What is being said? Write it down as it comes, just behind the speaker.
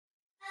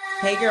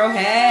Hey, girl,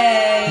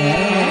 hey.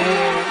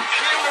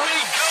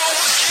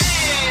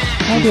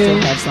 I do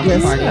have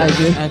slumber party.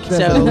 I do.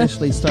 So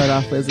initially start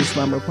off as a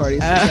slumber party.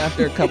 So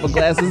after a couple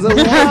glasses of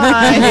wine,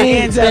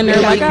 and then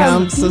dinner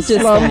becomes a just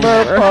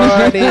slumber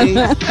party. Hey,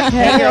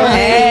 girl,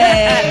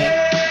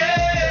 hey.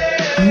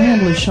 I am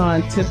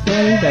LaShawn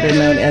Tiffin, better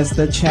known as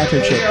the Chatter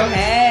Hey, Chick. girl,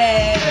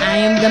 hey. I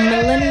am the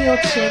millennial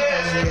chick,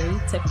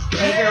 Jerry Tiffin.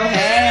 Hey, girl,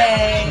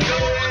 hey.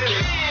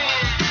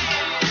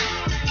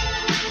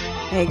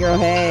 Hey, girl,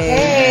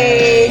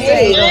 hey.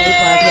 Hey, Hey.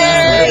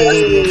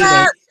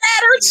 Chatter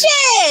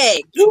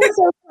chick. You were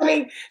so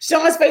funny.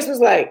 Sean's face was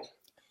like,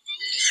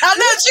 I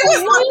know she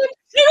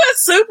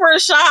was super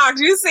shocked.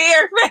 You see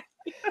her face?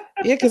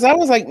 Yeah, because I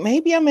was like,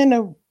 maybe I'm in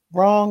the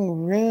wrong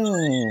room.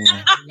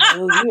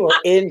 "No, you are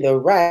in the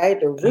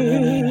right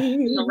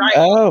room."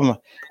 Right.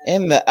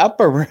 In the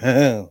upper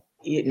room.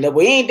 No,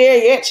 we ain't there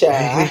yet,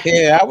 child.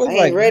 Yeah, I was I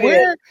like, ain't ready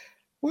to-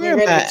 where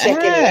ain't am I ready to check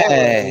in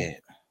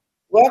at?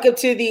 Welcome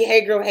to the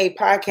Hey Girl, Hey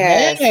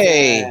podcast.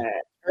 Hey. Urban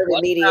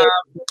What's Media. up?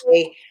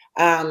 Today.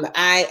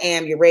 I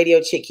am your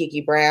radio chick, Kiki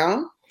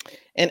Brown.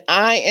 And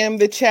I am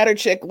the Chatter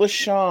Chick,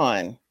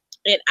 LaShawn.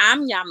 And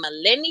I'm your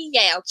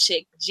millennial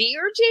chick,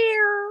 Jer.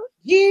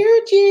 Hey,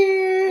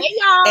 Hey,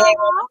 y'all.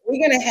 we're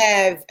going to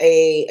have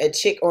a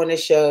chick on the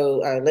show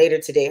later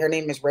today. Her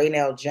name is Ray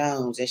Nell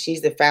Jones, and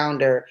she's the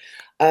founder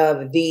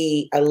of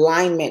the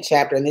Allignment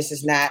Chapter. And this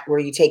is not where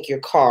you take your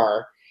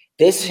car.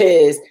 This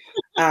is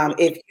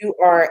if you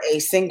are a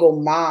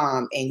single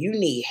mom and you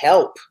need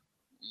help,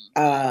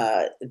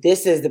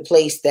 this is the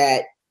place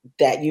that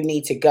you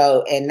need to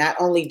go. And not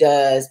only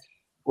does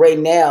Ray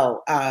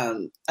Nell,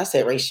 I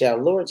said Rachel,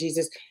 Lord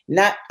Jesus,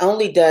 not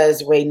only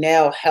does Ray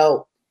Nell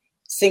help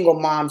single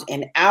moms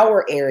in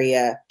our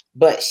area,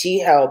 but she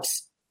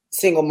helps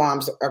single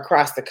moms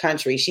across the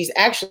country. She's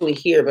actually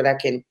here, but I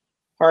can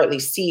hardly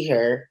see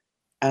her.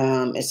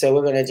 And so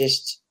we're going to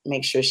just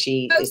make sure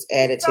she is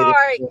added to the...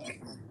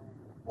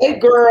 Hey,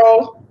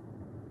 girl.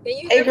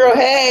 Hey, girl.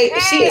 Hey.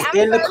 She is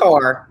in the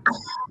car.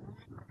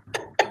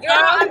 Girl,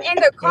 I'm in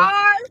the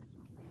car,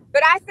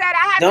 but I said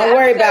I had to. Don't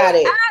worry about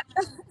it. Up.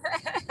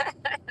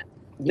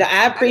 No,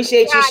 I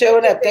appreciate you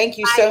showing up. Thank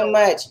you so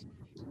much.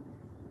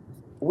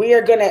 We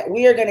are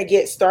gonna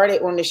get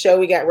started on the show.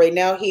 We got Ray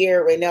Nell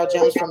here, Ray Nell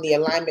Jones from the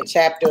Allignment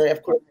Chapter.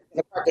 Of course,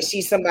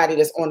 she's somebody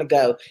that's on the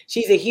go.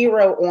 She's a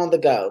hero on the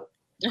go,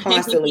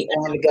 constantly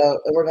on the go.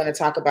 And we're going to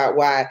talk about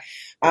why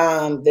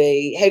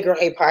the Hey Girl,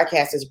 Hey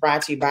podcast is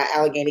brought to you by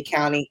Allegheny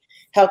County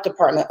Health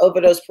Department,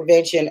 Overdose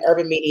Prevention,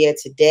 Urban Media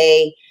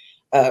Today,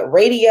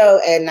 radio,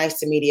 and Nice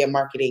to Media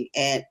Marketing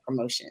and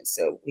Promotion.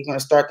 So we're going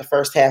to start the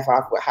first half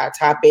off with hot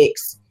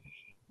topics.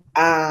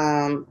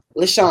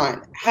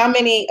 LaShawn, how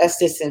many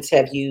assistants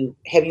have you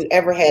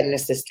ever had an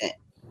assistant?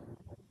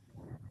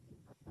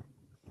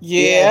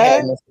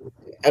 Yeah.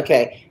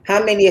 Okay.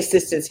 How many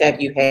assistants have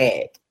you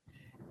had?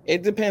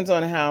 It depends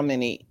on how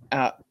many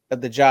of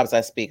the jobs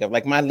I speak of.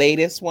 Like my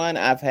latest one,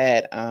 I've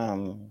had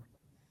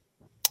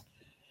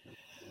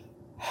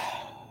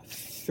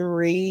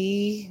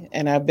 3,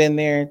 and I've been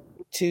there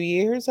 2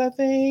 years, I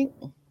think.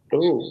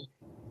 Ooh.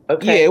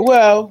 Okay. Yeah,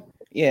 well,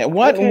 yeah.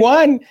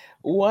 One.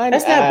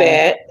 That's not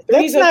bad.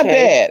 That's not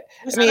bad.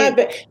 That's not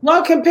bad.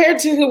 Well, compared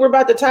to who we're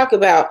about to talk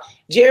about,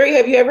 Jerry,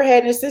 have you ever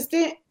had an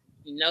assistant?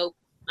 Nope.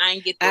 I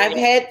ain't get that. I've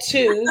had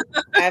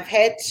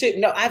 2.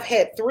 No, I've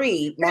had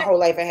 3 my whole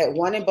life. I had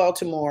 1 in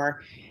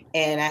Baltimore,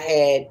 and I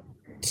had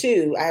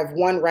 2. I have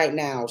 1 right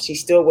now.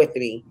 She's still with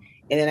me.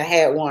 And then I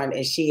had 1,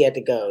 and she had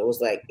to go.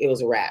 It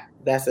was a wrap.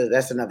 That's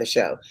another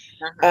show.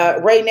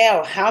 Right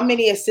now, how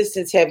many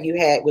assistants have you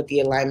had with the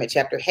Allignment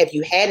Chapter? Have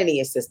you had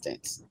any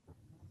assistants?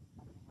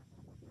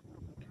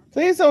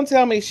 Please don't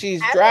tell me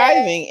she's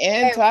driving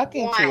and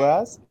talking to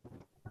us.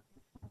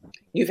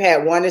 You've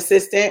had 1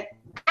 assistant?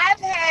 I've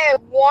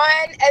had 1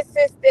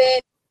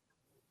 assistant.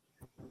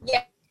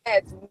 Yes,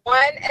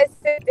 1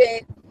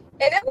 assistant.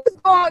 And it was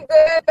going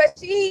good, but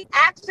she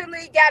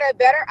actually got a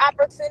better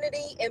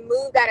opportunity and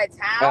moved out of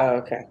town. Oh,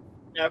 okay.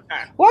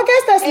 Okay. Well, I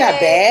guess that's not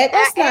bad.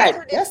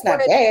 That's not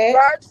bad.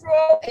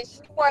 Virtual, and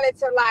she wanted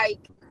to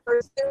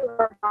pursue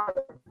her.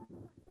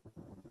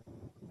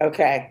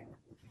 Okay.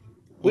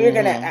 We're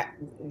gonna.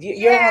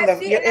 You're in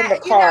the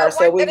car,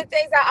 so one of the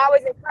things I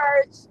always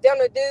encourage them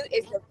to do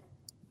is to.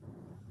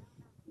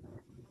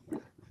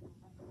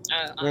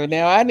 Right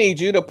now, I need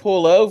you to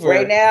pull over.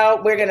 Right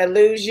now, we're gonna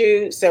lose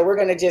you, so we're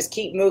gonna just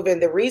keep moving.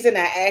 The reason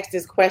I asked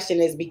this question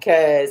is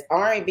because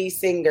R&B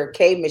singer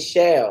K.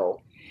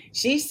 Michelle,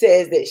 she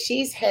says that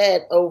she's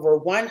had over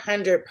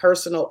 100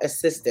 personal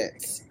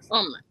assistants.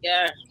 Oh my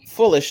God!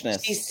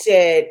 Foolishness. She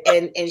said,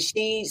 and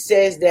she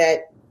says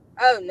that.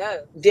 Oh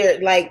no! They're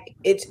like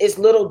it's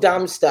little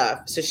dumb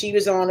stuff. So she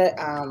was on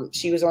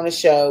a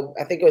show.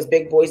 I think it was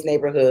Big Boy's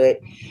Neighborhood,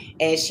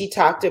 and she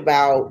talked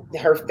about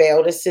her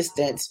failed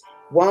assistants.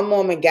 One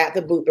woman got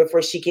the boot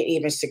before she could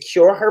even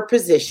secure her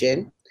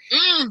position.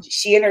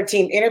 She and her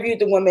team interviewed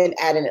the woman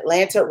at an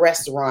Atlanta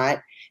restaurant,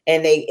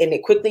 and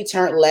it quickly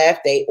turned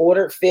left. They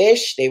ordered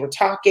fish. They were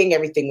talking.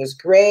 Everything was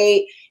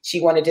great.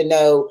 She wanted to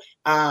know,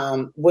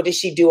 what does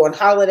she do on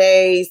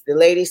holidays? The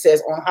lady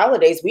says, on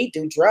holidays, we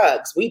do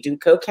drugs. We do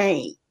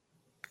cocaine.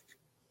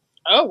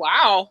 Oh,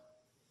 wow.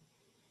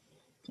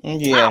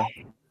 Yeah.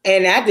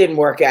 And that didn't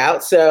work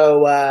out.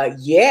 So,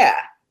 yeah,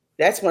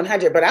 that's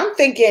 100. But I'm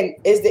thinking,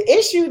 is the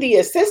issue the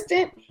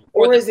assistant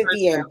or is it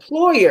the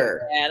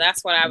employer? Yeah,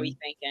 that's what I be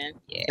thinking.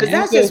 Yeah. Because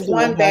that's just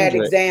one bad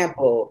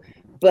example.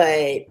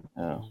 But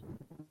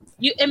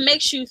it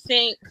makes you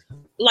think,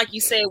 like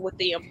you said, with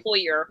the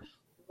employer,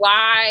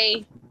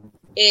 why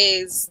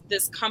is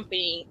this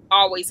company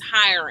always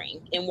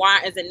hiring and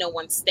why isn't no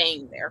one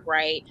staying there,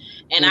 right?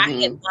 And I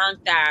had learned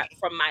that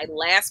from my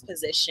last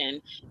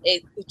position.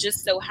 It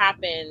just so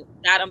happened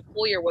that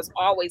employer was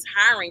always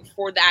hiring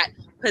for that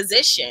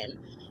position.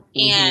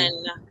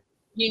 And,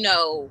 you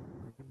know,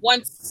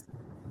 once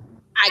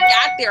I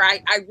got there, I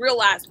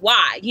realized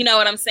why, you know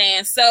what I'm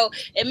saying? So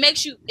it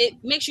makes you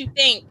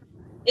think,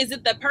 is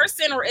it the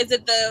person or is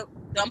it the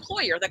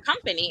employer, the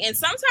company? And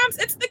sometimes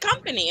it's the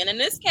company. And in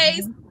this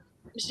case,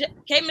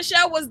 K.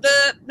 Michelle was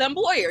the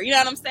employer, you know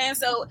what I'm saying?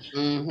 So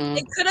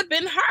it could have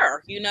been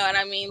her, you know what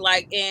I mean?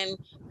 Like, and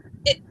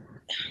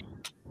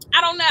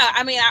I don't know.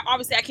 I mean,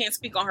 obviously I can't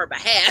speak on her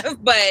behalf,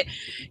 but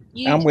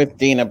I'm with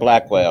Dina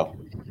Blackwell.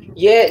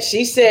 Yeah,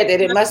 she said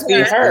that it must be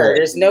her.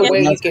 There's no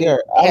way you can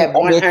have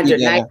 100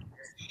 nights.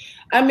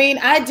 I mean,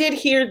 I did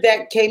hear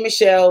that K.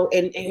 Michelle,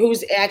 and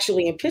who's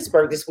actually in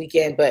Pittsburgh this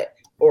weekend,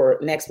 or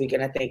next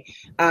weekend, I think.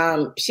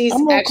 She's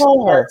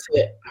actually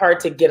hard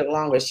to get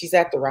along with. She's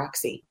at the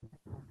Roxy.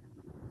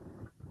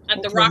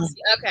 At the Roxy,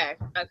 okay.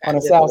 On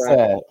the south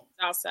side.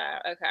 South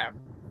side,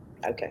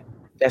 okay.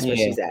 That's where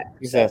she's at.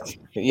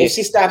 If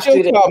she stops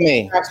through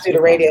the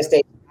radio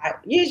station,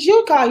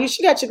 she'll call you.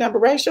 She got your number,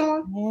 right,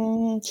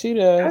 Sean? She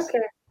does. Okay.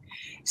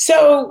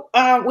 So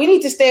we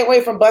need to stay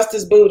away from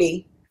Busta's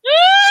booty.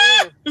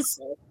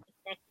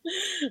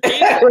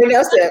 Ray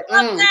Nell said,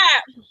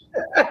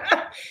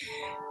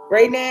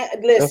 Ray Nell,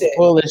 listen,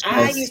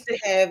 I used to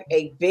have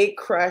a big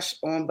crush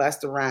on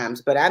Busta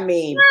Rhymes, but I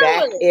mean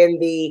back in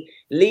the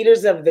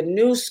Leaders of the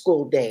New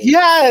School days.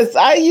 Yes,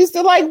 I used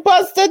to like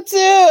Busta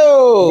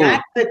too.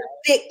 Not the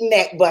thick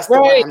neck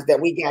Busta Rhymes that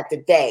we got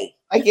today.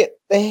 I get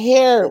the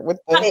hair with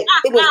the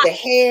it was the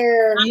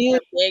hair.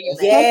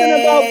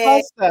 Something about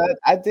Busta.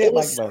 I did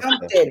like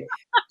Busta.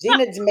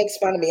 Gina makes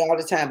fun of me all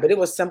the time, but it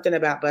was something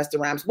about Busta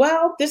Rhymes.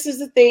 Well, this is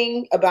the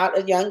thing about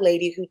a young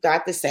lady who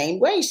thought the same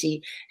way.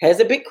 She has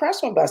a big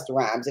crush on Busta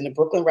Rhymes, and the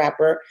Brooklyn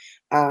rapper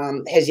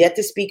has yet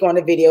to speak on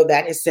a video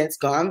that has since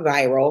gone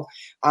viral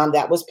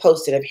that was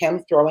posted of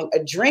him throwing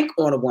a drink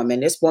on a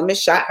woman. This woman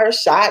shot her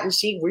shot, and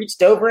she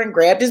reached over and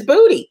grabbed his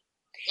booty.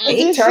 And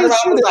he turned around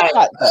and was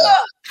like,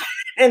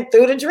 and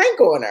threw the drink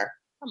on her.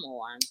 Come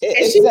on.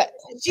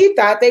 And she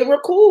thought they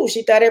were cool.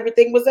 She thought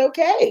everything was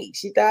okay.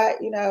 She thought,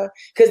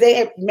 because they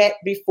had met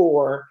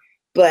before,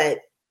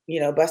 but,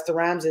 Busta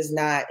Rhymes is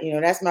not,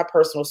 that's my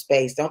personal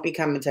space. Don't be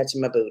coming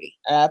touching my booty.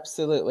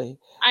 Absolutely.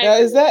 Now,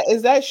 is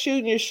that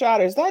shooting your shot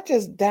or is that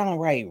just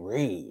downright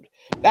rude?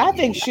 I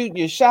think shooting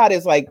your shot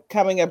is like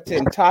coming up to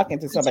and talking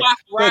to somebody.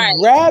 But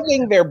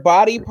grabbing their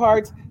body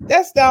parts,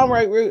 that's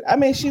downright rude. I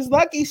mean, she's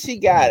lucky she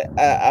got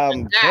a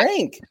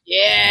drink.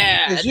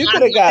 Yeah. Because you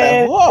could have got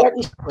a hook.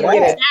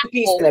 Right. A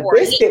piece of a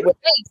biscuit with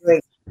a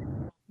drink.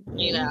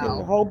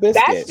 A whole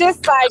biscuit. That's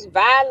just like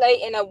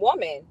violating a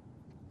woman.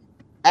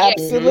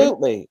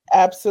 Absolutely.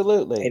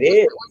 Absolutely. It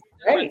is.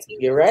 Right.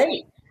 You're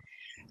right.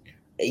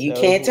 You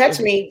can't touch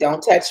me.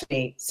 Don't touch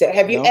me. So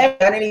have you ever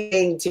done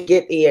anything to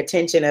get the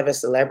attention of a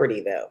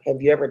celebrity, though? Have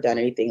you ever done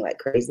anything like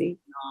crazy?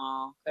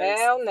 No.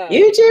 Hell no.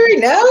 You, Jerry?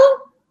 No?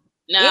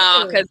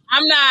 No, because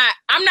I'm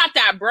not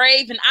that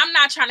brave, and I'm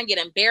not trying to get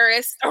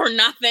embarrassed or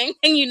nothing.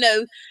 And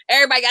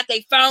everybody got their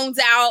phones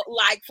out.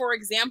 Like, for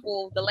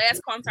example, the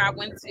last concert I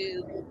went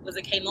to was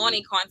a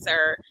Kehlani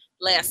concert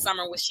last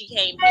summer when she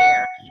came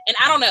here. And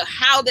I don't know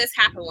how this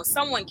happened when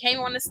someone came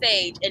on the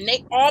stage and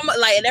they almost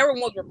and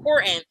everyone was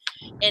reporting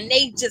and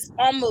they just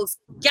almost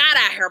got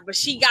at her, but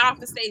she got off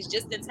the stage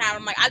just in time.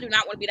 I'm like, I do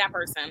not want to be that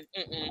person.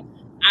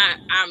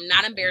 I'm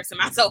not embarrassing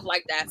myself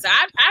like that. So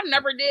I've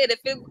never did. If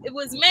it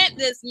was meant,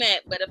 this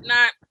meant, but if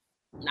not,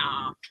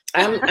 nah.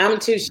 I'm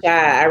too shy.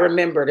 I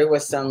remember there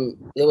was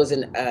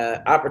an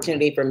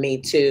opportunity for me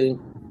to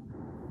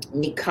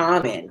meet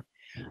Common.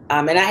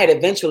 And I had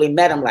eventually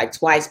met him like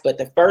twice, but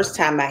the first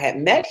time I had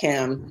met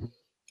him,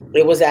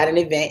 it was at an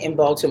event in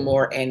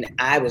Baltimore, and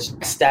I was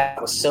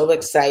so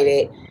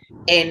excited,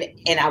 and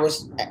I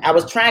was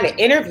trying to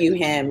interview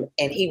him,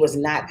 and he was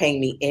not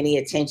paying me any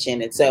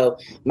attention, and so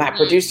my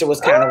producer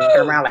was kind of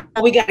looking around like,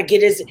 oh, we got to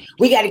get his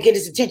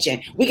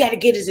attention,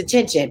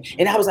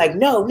 and I was like,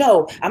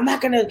 no, I'm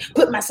not gonna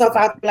put myself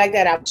out like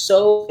that. I was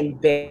so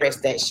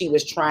embarrassed that she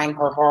was trying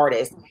her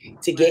hardest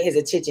to get his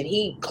attention.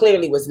 He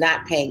clearly was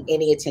not paying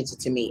any attention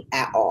to me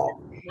at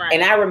all. Right.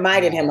 And I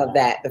reminded him of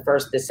that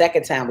the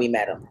second time we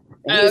met him.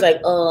 And he was like,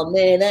 "Oh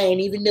man, I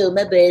ain't even know.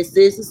 My bad,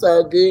 sis. It's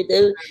all good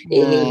though."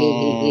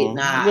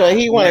 Nah, well,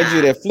 he wanted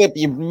you to flip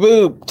your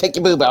boob, take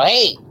your boob out.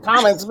 Hey,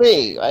 comments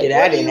me. Like,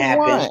 that didn't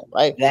happen.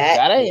 Like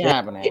that ain't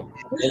happening.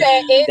 He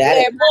said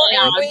it's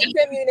important we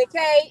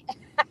communicate.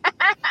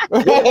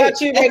 What about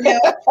you, Ray Nell?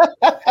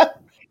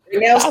 Ray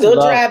Nell still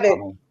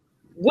driving.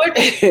 What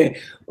Ray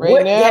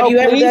Nell, have you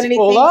ever done anything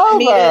pull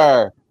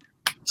over?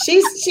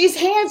 She's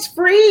hands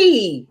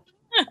free.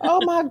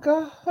 Oh my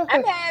God.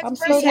 I'm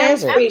hands-free. So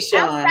hands-free,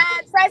 Sean. I'm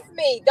fine. Trust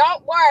me.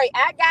 Don't worry.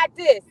 I got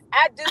this.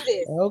 I do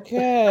this.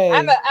 Okay.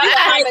 I'm a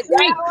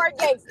die-hard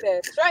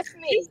gangster. Trust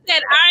me. He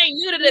said, "I ain't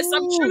new to this.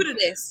 I'm true to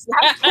this."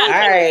 All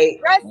right.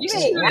 Trust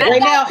me.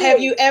 Right now, have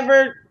you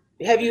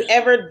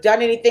ever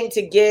done anything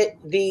to get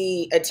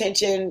the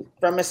attention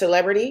from a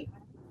celebrity?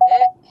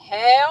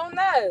 Hell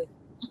no.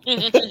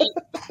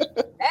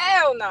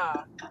 Hell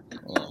no.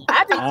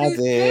 I be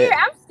too scared.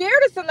 I'm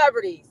scared of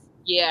celebrities.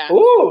 Yeah.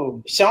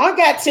 Ooh, Sean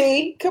got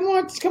tea. Come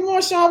on,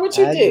 Sean. What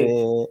you do?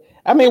 Did.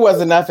 I mean, it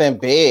wasn't nothing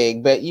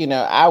big, but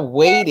I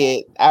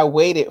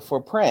waited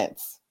for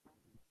Prince,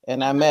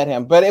 and I met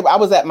him. But I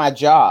was at my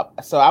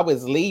job, so I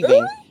was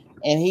leaving,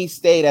 and he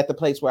stayed at the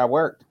place where I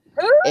worked.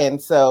 Who?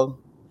 And so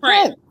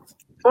Prince.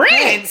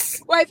 Waited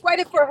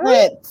for who?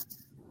 Prince.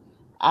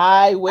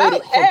 I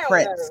waited for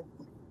Prince.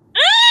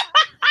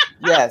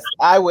 No. Yes,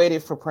 I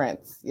waited for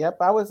Prince. Yep,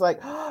 I was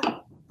like,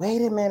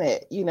 wait a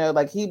minute,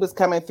 like he was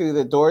coming through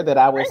the door that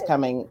I was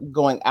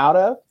going out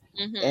of,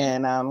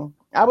 and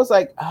I was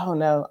like, oh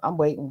no, I'm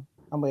waiting.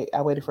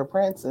 I waited for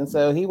Prince, and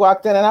so he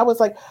walked in, and I was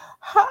like,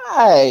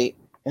 hi,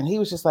 and he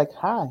was just like,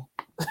 hi.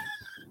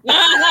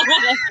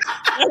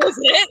 That was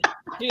it.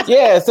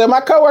 Yeah. So my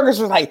coworkers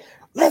were like,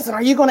 listen,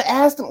 are you going to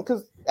ask him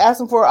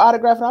for an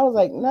autograph? And I was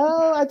like,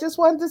 no, I just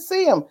wanted to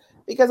see him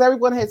because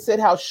everyone had said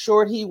how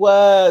short he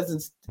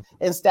was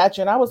in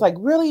stature, and I was like,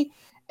 really?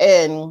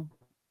 And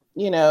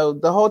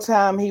the whole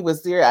time he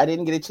was there, I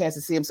didn't get a chance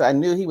to see him. So I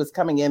knew he was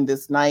coming in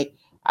this night.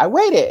 I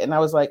waited and I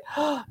was like,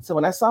 so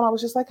when I saw him, I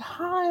was just like,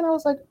 hi. And I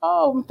was like,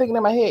 oh, I'm thinking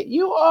in my head,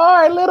 you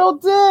are a little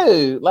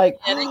dude. Like,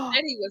 yeah, they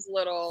said he was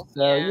little.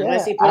 So, yeah.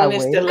 Unless he put on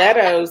his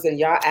stilettos and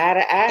y'all eye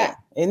to eye.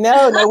 And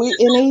no,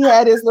 and he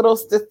had his little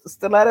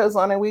stilettos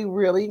on and we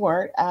really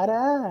weren't eye to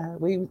eye.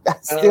 I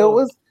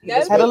still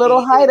had a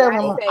little height of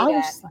him.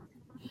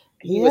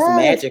 He was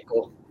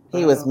magical.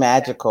 He was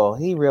magical.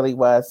 He really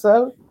was.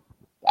 So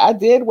I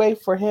did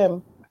wait for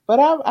him, but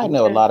I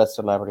know a lot of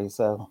celebrities,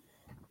 so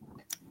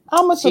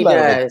I'm a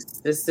celebrity. She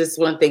does. This is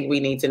one thing we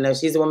need to know.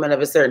 She's a woman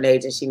of a certain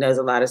age, and she knows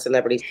a lot of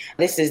celebrities.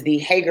 This is the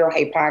Hey Girl,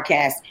 Hey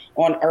podcast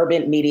on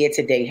Urban Media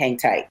Today. Hang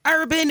tight.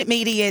 Urban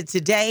Media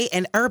Today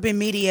and Urban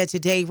Media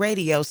Today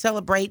Radio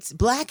celebrates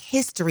Black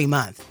History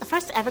Month. The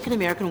first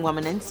African-American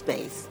woman in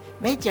space,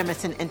 Mae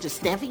Jemison entered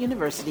Stanford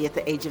University at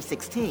the age of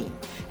 16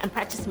 and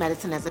practiced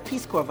medicine as a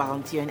Peace Corps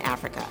volunteer in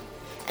Africa.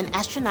 An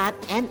astronaut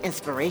and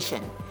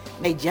inspiration,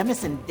 Mae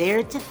Jemison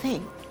dared to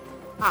think,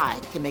 I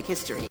can make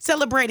history.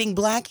 Celebrating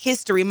Black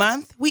History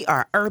Month, we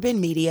are Urban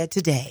Media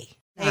Today.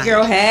 Hey,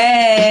 girl,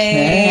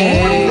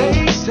 hey.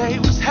 They say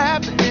what's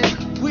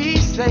happening. We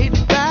say the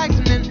facts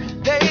and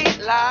then they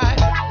lie.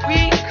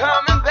 We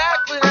coming back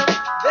with them.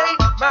 They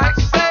might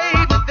say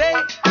that they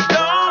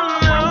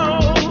don't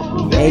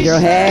know. Hey, girl,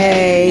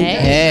 hey.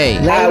 Hey.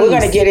 We're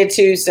going to get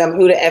into some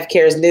Who the F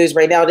Cares news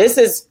right now. This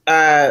is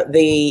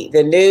the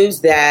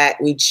news that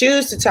we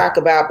choose to talk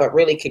about, but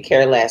really could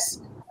care less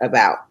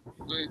about.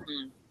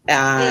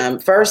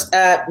 First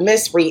up,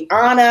 Miss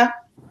Rihanna.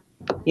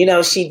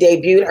 She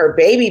debuted her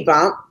baby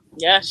bump.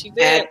 Yeah, she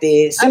did. At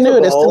the Super I knew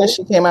it as Bowl. soon as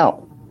she came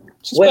out.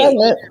 She's Wait,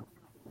 pregnant.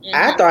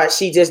 I thought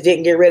she just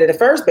didn't get rid of the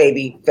first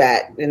baby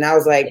fat, and I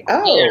was like,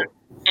 oh, yeah.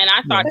 And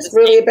I thought that's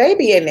really a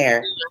baby in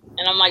there.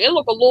 And I'm like, it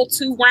looked a little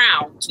too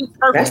round, too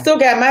perfect. I still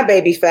got my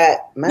baby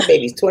fat. My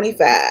baby's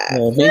 25.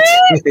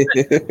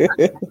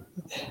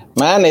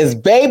 Mine is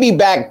baby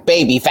back,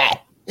 baby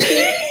fat.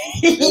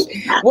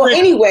 Well,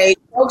 anyway,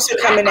 folks are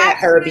coming at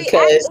her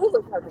because.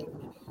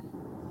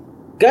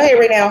 Go ahead,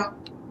 Ray Nell.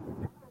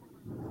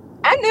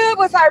 I knew it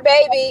was her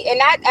baby, and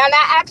I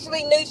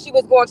actually knew she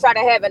was going to try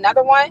to have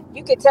another one.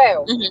 You could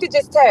tell. You could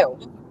just tell.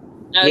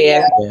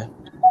 Yeah.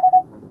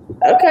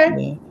 Okay.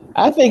 Yeah.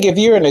 I think if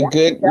you're in a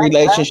good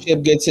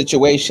relationship, good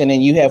situation,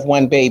 and you have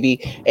one baby,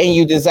 and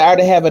you desire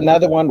to have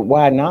another one,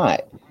 why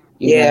not? Right.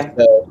 Yeah.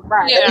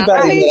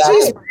 I mean,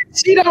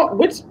 she don't.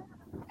 Which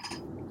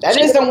I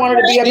just don't want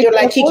her to be up there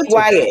like Kiki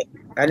Wyatt.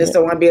 I just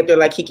don't want to be up there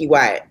like Kiki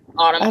Wyatt.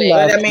 But I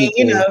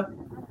mean,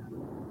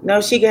 no,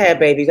 she can have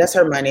babies. That's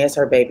her money. That's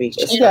her baby.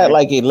 She got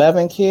like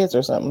 11 kids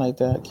or something like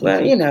that.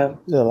 Well, it's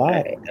a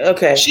lot.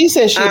 Okay. She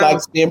says she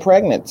likes being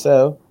pregnant,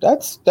 so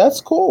that's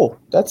cool.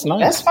 That's nice.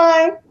 That's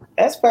fine.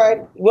 That's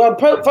fine. Well,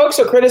 folks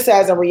are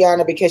criticizing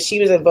Rihanna because she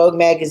was in Vogue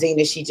magazine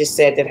and she just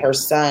said that her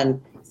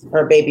son,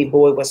 her baby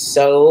boy, was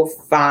so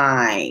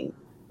fine.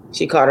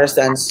 She called her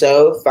son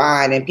so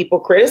fine, and people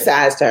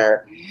criticized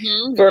her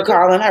for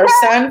calling her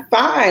son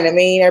fine. I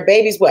mean, her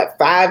baby's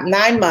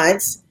 9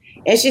 months,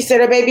 and she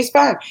said her baby's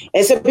fine.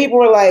 And so people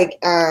were like,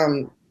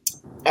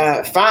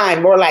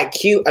 fine, more like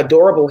cute,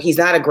 adorable. He's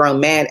not a grown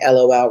man,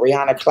 LOL.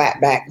 Rihanna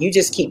clapped back. You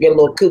just keep your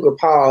little cougar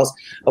paws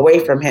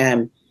away from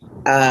him,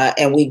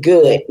 and we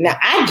good. Now,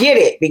 I get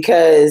it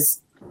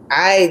because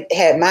I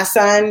had my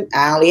son.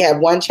 I only have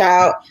one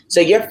child.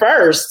 So you're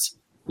first.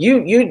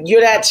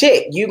 You're that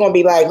chick. You're going to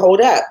be like,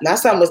 hold up. My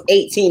son was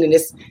 18 and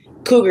this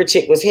cougar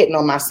chick was hitting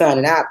on my son.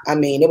 And I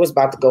mean, it was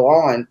about to go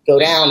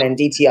down in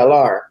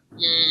DTLR.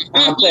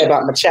 I don't play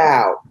about my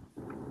child.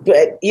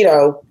 But, you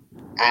know,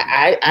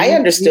 I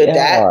understood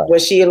that.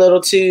 Was she a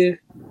little too?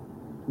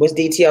 Was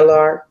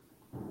DTLR?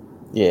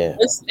 Yeah,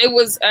 it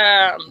was.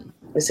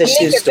 It's a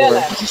shoe store.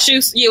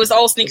 It was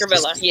old Sneaker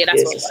Villa. Yeah,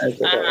 that's what it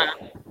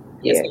was.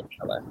 Yeah.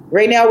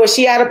 Ray Nell, was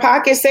she out of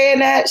pocket saying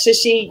that? Should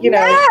she? You know?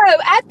 No,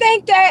 I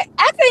think I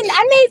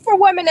need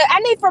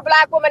for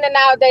Black women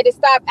nowadays to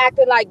stop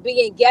acting like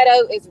being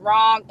ghetto is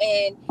wrong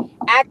and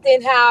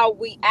acting how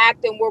we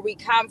act and where we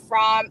come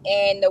from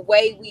and the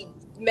way we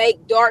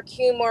make dark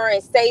humor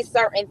and say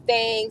certain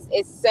things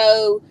is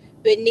so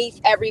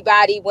beneath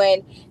everybody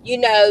when, you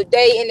know,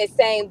 they in the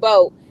same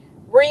boat.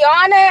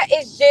 Rihanna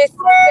is just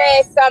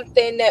saying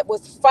something that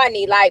was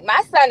funny. Like,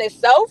 my son is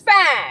so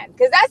fine.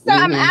 Because that's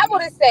something I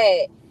would have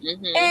said.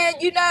 And,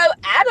 you know,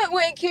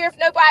 wouldn't care if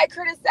nobody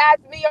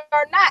criticized me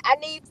or not. I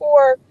need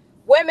for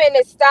women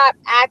to stop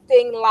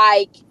acting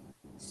like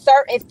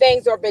certain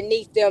things are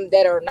beneath them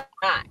that are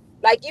not.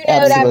 Like, you know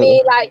what I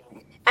mean? Like,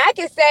 I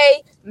can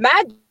say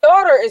my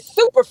daughter is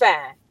super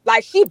fine.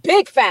 Like, she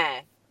big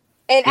fine.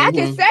 And I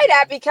can say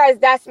that because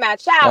that's my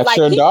child. That's like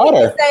your people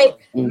daughter. Can say,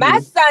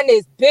 my son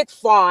is big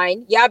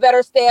fine. Y'all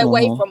better stay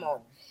away from him.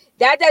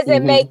 That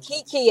doesn't make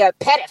Kiki a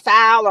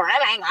pedophile or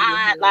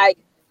anything. Like,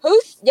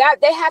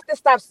 they have to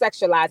stop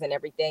sexualizing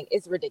everything.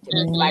 It's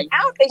ridiculous. Like,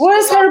 I don't think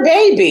what's her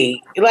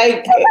baby?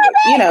 Like,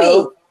 you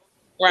know,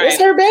 it's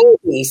her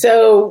baby.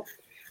 So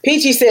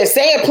Peachy says,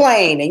 say it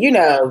plain. And, you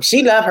know,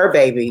 she love her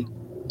baby.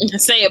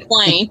 Say it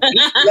plain.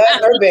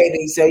 Love her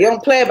baby. So you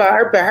don't play about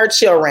her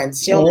children.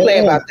 She don't play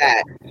about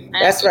that.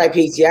 That's right,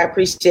 Peachy. I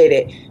appreciate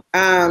it.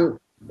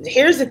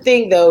 Here's the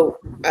thing, though.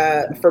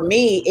 For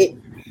me,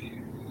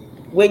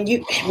 when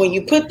you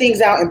put things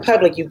out in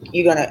public,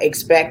 you're gonna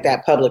expect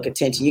that public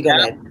attention.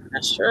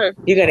 That's true.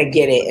 You're gonna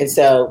get it, and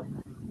so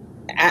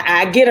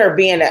I get her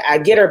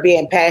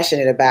being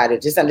passionate about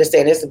it. Just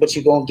understand this is what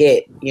you're gonna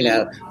get, you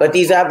know. But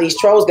these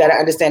trolls gotta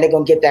understand they're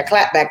gonna get that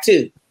clap back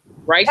too.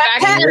 Right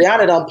back.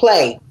 Rihanna don't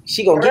play.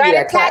 She gonna give you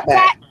that clap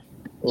back.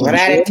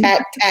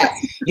 Rat-a-tat-tat.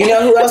 You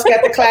know who else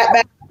got the clap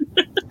back?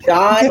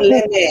 Don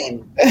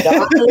Lemon.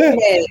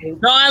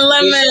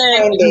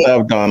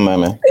 Love Don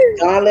Lemon.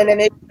 Don Lemon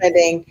is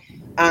trending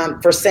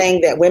for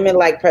saying that women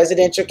like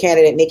presidential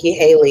candidate Nikki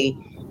Haley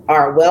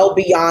are well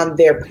beyond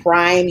their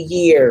prime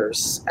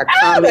years. A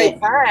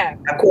comment,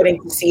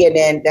 according to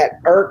CNN, that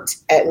irked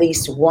at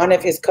least one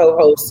of his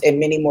co-hosts and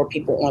many more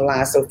people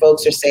online. So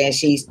folks are saying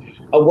she's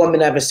a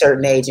woman of a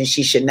certain age and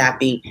she should not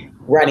be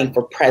running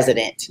for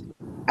president.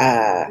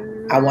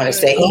 I want to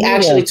say he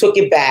actually took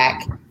it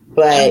back,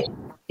 but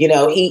you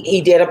know,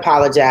 he did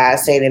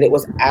apologize, saying that it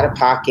was out of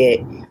pocket.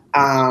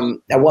 A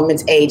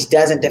woman's age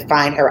doesn't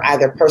define her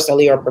either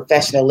personally or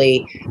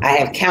professionally. I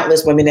have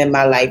countless women in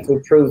my life who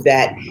prove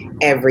that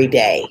every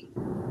day.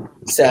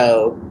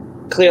 So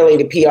clearly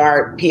the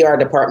PR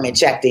department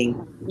checked him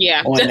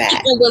on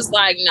that. It was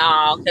like,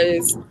 no,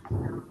 because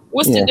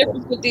what's the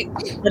difference with the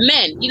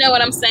men? You know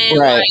what I'm saying?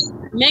 Right.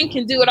 Like, men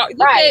can do it all.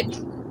 Look at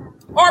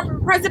our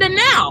president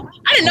now.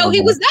 I didn't know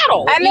he was that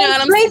old. I mean,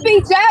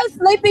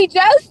 Sleepy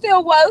Joe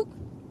still woke.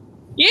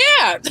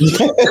 Yeah.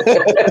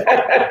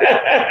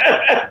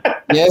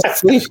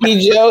 Yes,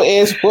 Sleepy Joe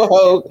is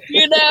woke.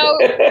 You know,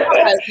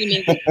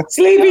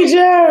 Sleepy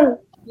Joe.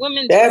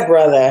 Women. That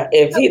brother,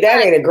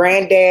 that ain't a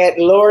granddad,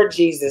 Lord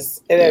Jesus,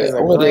 that is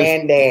a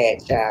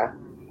granddad, child.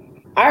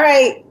 All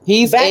right,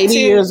 he's 80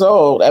 years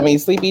old. I mean,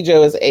 Sleepy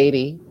Joe is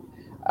 80,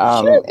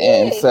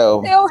 and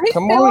so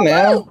come on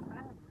now.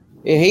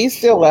 Yeah, he's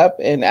still up,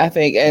 and I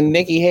think, and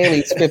Nikki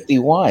Haley's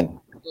 51.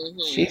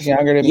 She's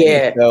younger than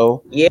me,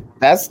 so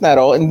that's not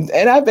old. And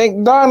I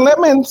think Don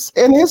Lemon's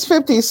in his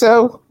 50s,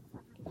 so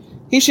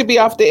he should be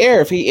off the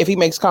air. If he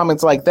makes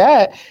comments like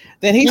that,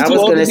 then he's too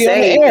old to be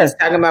on the air. He's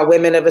talking about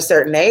women of a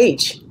certain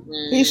age.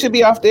 He should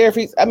be off the air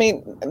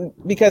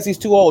because he's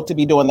too old to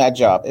be doing that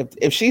job.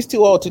 If she's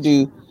too old to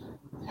do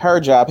her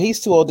job, he's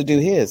too old to do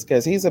his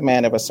because he's a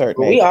man of a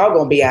certain age. We all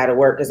gonna be out of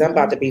work because I'm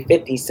about to be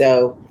 50,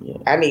 so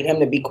I need him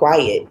to be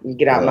quiet and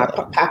get out my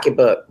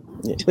pocketbook.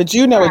 Yeah. But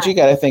you know what you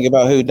got to think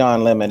about who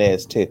Don Lemon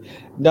is too.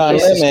 Don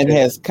Lemon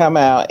has come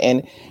out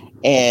and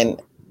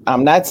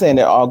I'm not saying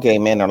that all gay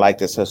men are like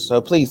this, so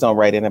please don't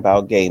write in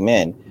about gay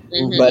men.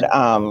 But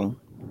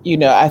you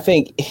know, I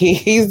think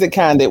he's the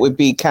kind that would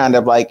be kind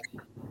of like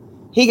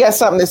he got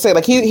something to say.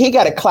 Like he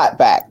got a clap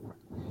back.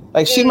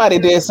 Like she might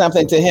have did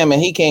something to him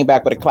and he came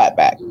back with a clap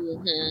back.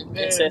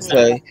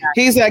 So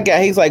he's that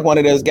guy. He's like one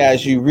of those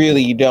guys you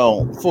really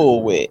don't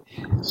fool with.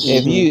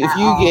 If you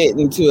get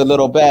into a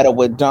little battle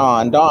with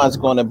Don's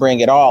going to bring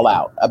it all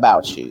out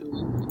about you.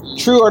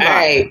 True or not?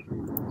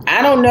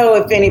 I don't know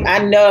if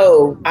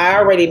I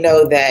already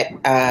know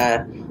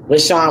that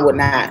LaShawn would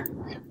not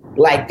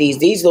like these.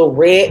 These little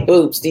red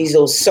boots, these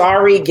little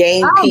sorry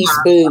game piece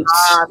boots.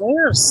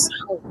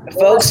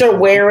 Folks are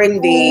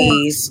wearing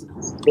these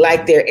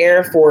like they're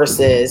Air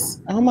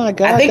Forces. Oh my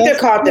God. I think they're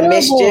called the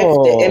Mischief,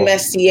 the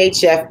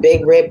MSCHF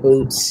Big Red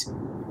Boots.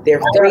 They're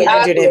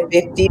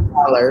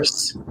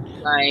 $350.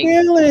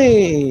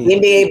 Really?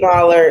 NBA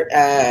baller,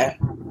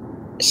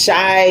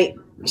 Shy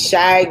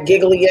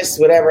Gigglius,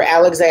 whatever,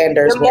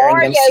 Alexander's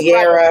wearing them.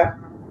 Sierra.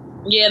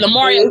 Yeah, the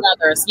Mario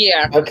Brothers.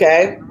 Yeah.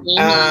 Okay.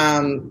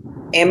 Mm-hmm.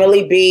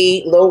 Emily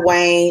B, Lil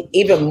Wayne,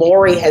 even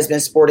Maury has been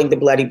sporting the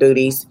bloody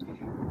booties.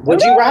 Would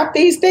you rock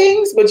these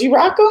things? Would you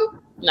rock them?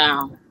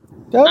 No.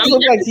 Those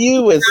look like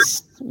you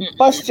was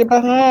bust your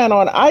behind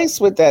on ice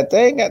with that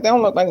thing. They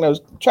don't look like no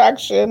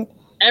traction.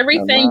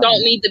 Everything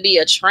don't need to be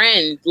a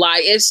trend.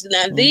 Like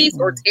these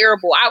are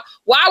terrible.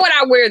 Why would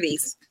I wear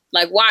these?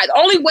 Like why? The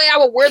only way I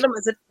would wear them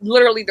is if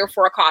literally they're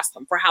for a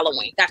costume for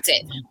Halloween. That's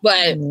it.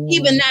 But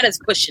even that is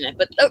pushing it.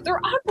 But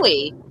they're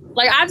ugly.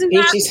 Like I do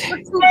not. They're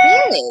too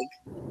big.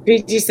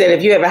 PG said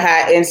if you have a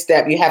high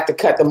instep, you have to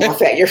cut them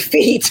off at your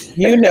feet.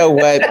 You know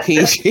what,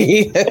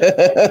 PG? I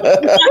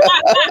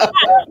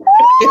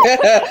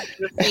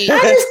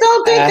just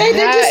don't think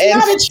they're just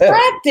not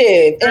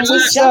attractive. And we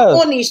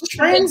jump on these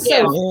trends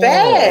so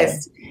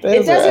fast.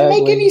 It doesn't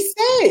make any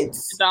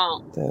sense.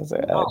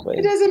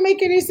 It doesn't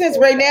make any sense.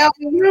 Right now,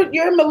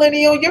 you're a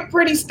millennial. You're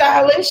pretty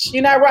stylish.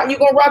 You gonna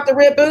rock the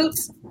red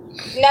boots?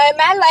 No,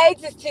 my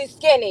legs is too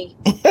skinny.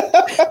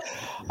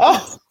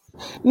 Oh.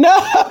 No.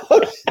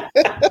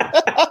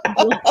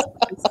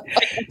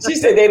 She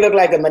said they look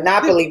like a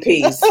Monopoly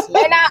piece. And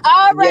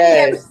I already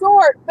am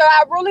short, so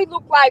I really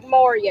look like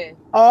Marion.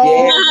 Oh.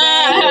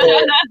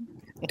 Yeah.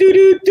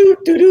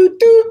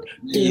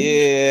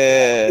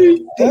 Yeah.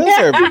 Those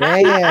are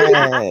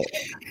bad.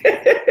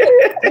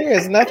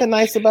 There's nothing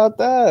nice about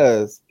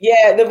those.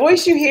 Yeah, the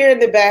voice you hear in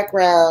the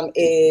background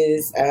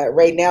is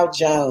Ray Nell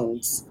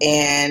Jones.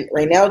 And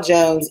Ray Nell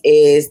Jones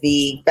is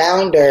the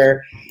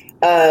founder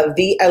of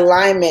the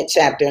Allignment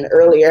Chapter. And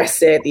earlier I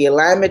said the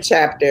Allignment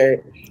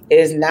Chapter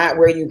is not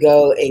where you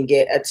go and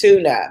get a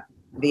tune-up.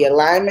 The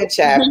Allignment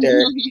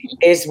Chapter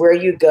is where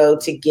you go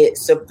to get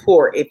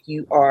support if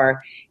you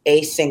are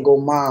a single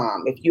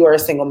mom. If you are a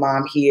single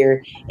mom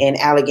here in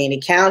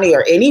Allegheny County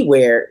or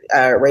anywhere,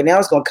 Ray Nell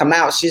is going to come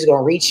out. She's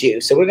going to reach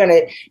you. So we're going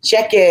to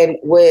check in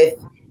with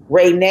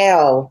Ray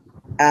Nell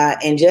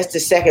in just a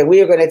second. We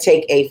are going to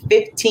take a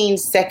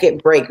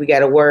 15-second break. We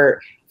got a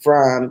word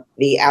from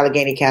the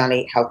Allegheny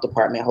County Health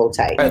Department. Hold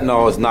tight.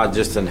 Fentanyl is not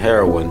just in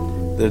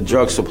heroin. The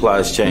drug supply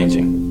is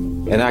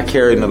changing. And I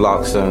carry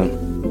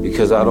naloxone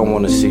because I don't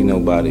want to see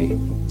nobody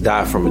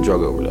die from a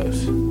drug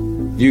overdose.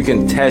 You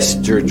can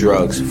test your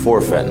drugs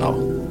for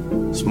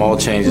fentanyl. Small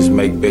changes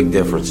make big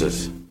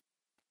differences.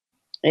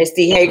 It's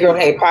the Hey Girl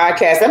Hey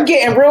podcast. I'm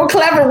getting real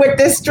clever with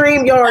this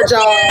StreamYard,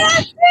 y'all.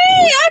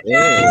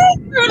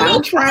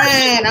 I'm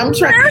trying.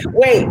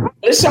 Wait,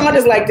 LaShawn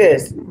is like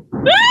this.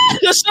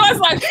 LaShawn's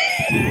like,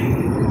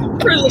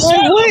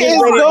 what is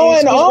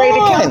going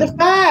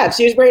on?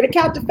 She was ready to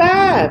count to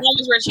 5.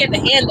 She had the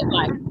hand up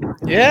like.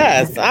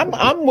 Yes,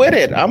 I'm with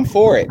it. I'm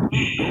for it.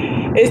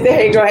 It's the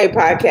Hey Girl Hey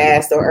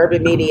podcast on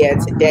Urban Media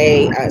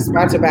today,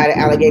 sponsored by the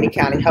Allegheny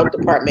County Health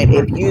Department.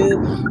 If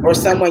you or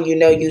someone you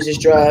know uses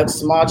drugs,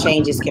 small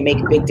changes can make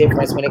a big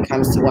difference when it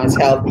comes to one's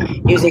health.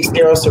 Using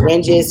sterile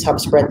syringes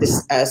helps spread the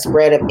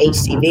spread of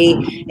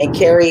HCV, and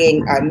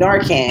carrying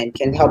Narcan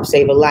can help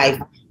save a life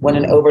when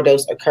an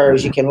overdose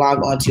occurs. You can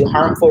log on to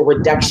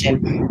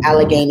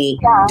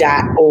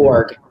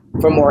harmfulreductionallegheny.org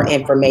for more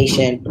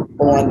information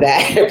on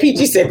that.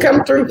 PG said,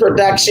 come through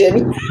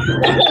production.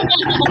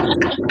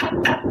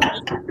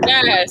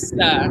 Yes.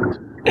 All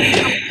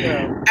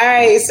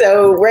right,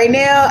 so Ray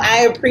Nell, I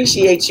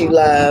appreciate you,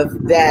 love,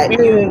 that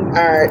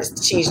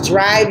she's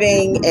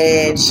driving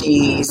and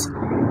she's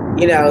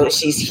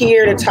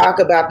here to talk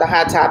about the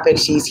hot topic.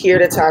 She's here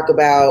to talk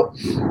about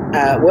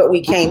what we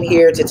came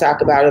here to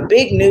talk about. A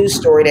big news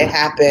story that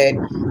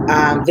happened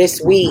this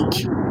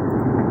week,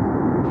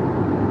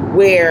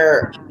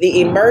 where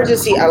the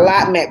emergency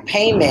allotment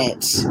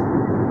payments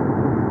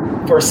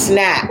for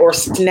SNAP,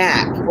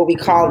 what we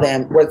call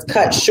them, was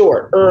cut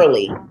short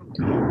early.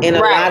 And a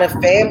lot of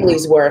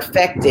families were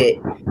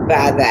affected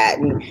by that.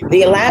 And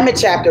the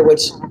Allignment Chapter,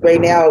 which Ray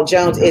Nell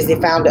Jones is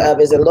the founder of,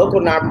 is a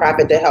local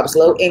nonprofit that helps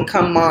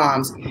low-income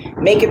moms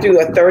make it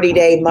through a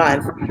 30-day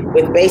month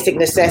with basic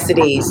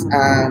necessities.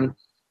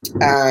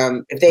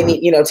 If they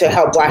need, to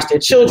help wash their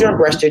children,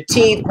 brush their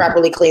teeth,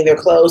 properly clean their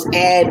clothes,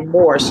 and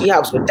more. She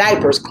helps with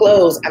diapers,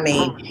 clothes. I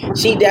mean,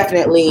 she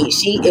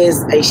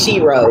is a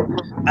shero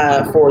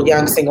for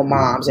young single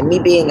moms. And me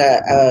being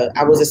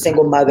I was a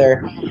single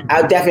mother,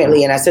 I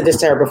definitely, and I said this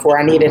to her before,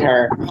 I needed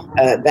her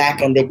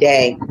back in the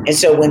day. And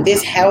so when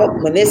this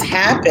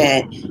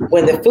happened,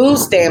 when the food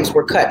stamps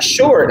were cut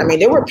short, I mean,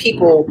 there were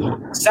people,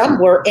 some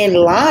were in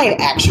line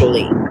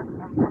actually.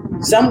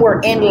 Some were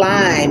in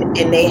line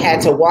and they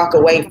had to walk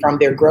away from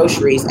their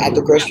groceries at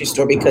the grocery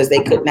store because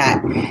they could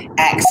not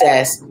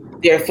access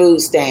their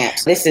food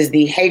stamps. This is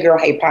the Hey Girl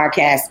Hey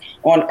podcast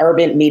on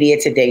Urban Media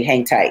Today.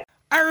 Hang tight.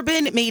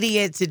 Urban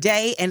Media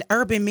Today and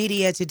Urban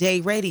Media Today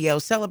Radio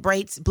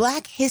celebrates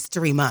Black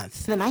History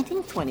Month. In the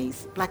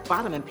 1920s, Black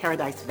Bottom in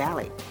Paradise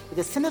Valley,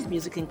 the center of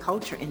music and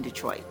culture in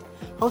Detroit,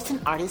 hosting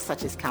artists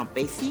such as Count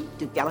Basie,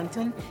 Duke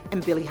Ellington,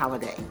 and Billie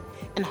Holiday,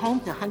 and home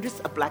to hundreds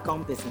of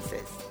Black-owned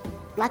businesses.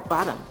 Black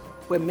Bottom,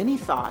 where many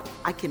thought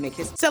I can make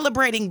history.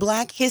 Celebrating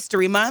Black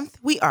History Month,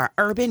 we are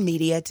Urban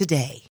Media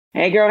Today.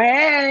 Hey, girl,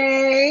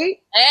 hey.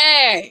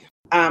 Hey.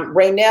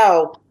 Ray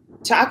Nell,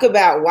 talk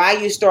about why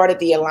you started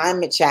the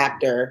Allignment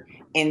Chapter,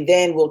 and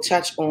then we'll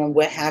touch on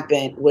what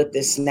happened with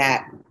the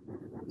snap,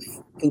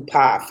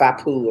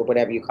 FAPU, or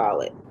whatever you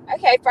call it.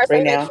 Okay, first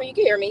Ray make Nell. sure you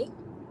can hear me.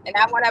 And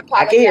I want to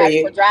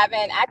apologize for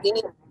driving. I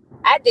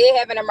did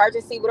have an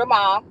emergency with a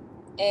mom,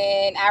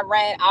 and I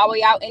ran all the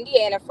way out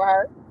Indiana for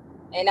her,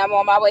 and I'm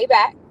on my way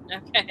back.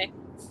 Okay.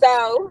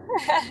 So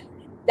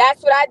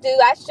that's what I do.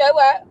 I show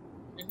up.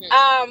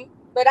 Mm-hmm.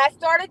 But I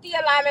started the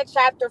Allignment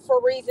Chapter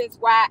for reasons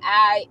why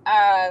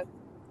I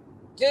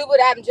do what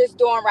I'm just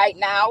doing right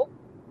now.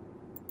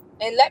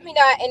 And let me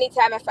know at any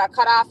time if I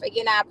cut off.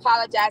 Again, I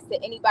apologize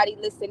to anybody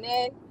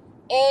listening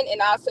in,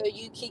 and also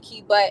you,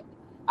 Kiki, but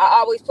I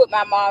always put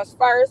my moms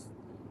first,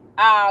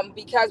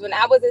 because when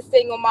I was a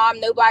single mom,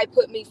 nobody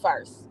put me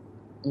first.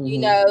 Mm-hmm. You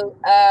know,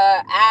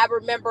 I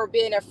remember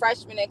being a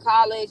freshman in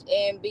college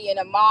and being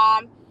a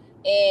mom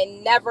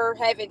and never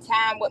having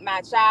time with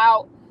my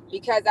child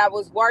because I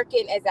was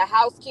working as a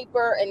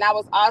housekeeper, and I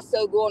was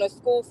also going to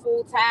school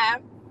full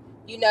time,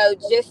 you know,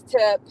 just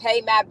to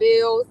pay my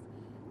bills,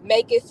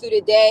 make it through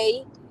the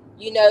day.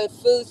 You know,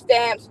 food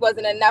stamps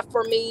wasn't enough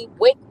for me.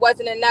 WIC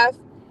wasn't enough.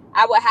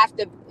 I would have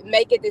to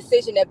make a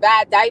decision to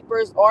buy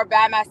diapers or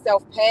buy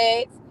myself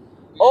pads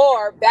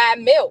or buy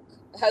milk,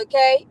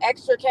 okay?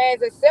 Extra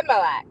cans of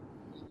Similac,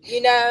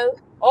 you know,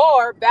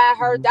 or buy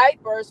her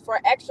diapers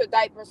for extra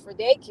diapers for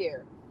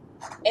daycare.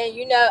 And,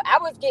 you know, I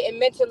was getting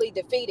mentally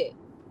defeated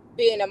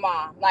being a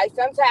mom. Like,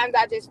 sometimes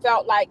I just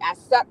felt like I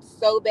sucked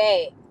so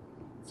bad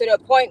to the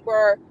point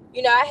where,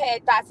 you know, I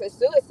had thoughts of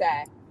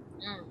suicide.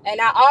 And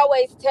I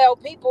always tell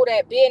people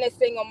that being a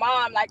single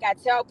mom, like I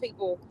tell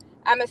people,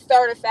 I'm a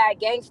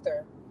certified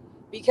gangster,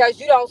 because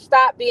you don't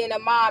stop being a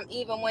mom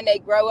even when they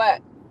grow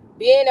up.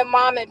 Being a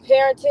mom and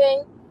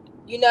parenting,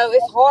 you know,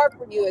 it's hard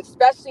for you,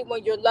 especially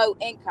when you're low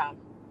income,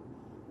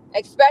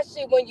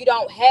 especially when you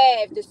don't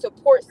have the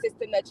support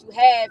system that you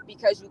have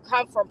because you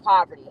come from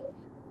poverty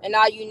and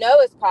all you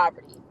know is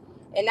poverty.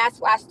 And that's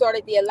why I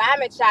started the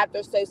Allignment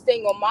Chapter, so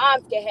single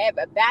moms can have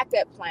a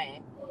backup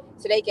plan,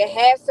 so they can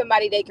have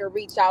somebody they can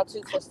reach out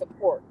to for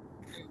support.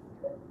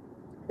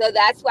 So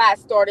that's why I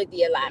started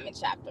the Allignment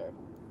Chapter.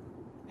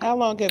 How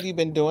long have you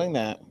been doing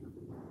that?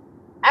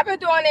 I've been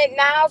doing it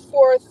now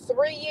for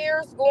 3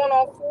 years, going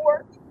on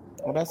 4.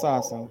 Oh, that's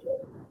awesome.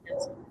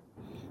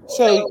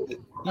 So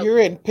you're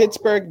in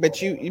Pittsburgh,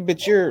 but you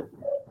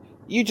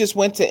just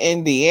went to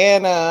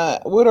Indiana.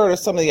 What are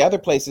some of the other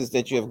places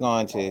that you have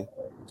gone to?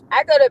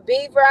 I go to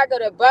Beaver, I go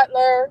to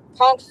Butler,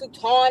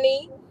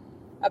 Punxsutawney,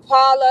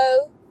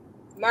 Apollo,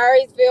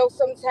 Murraysville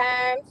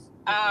sometimes.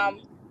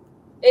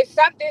 If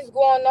something's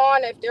going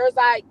on, if there's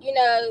like, you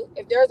know,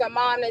 if there's a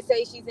mom that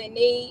says she's in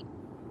need,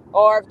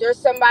 or if there's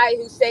somebody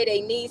who say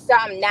they need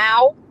something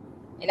now,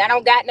 and I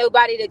don't got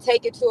nobody to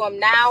take it to them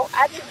now,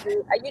 I just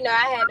do, you know,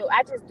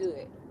 I just do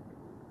it.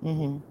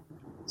 Mm-hmm.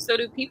 So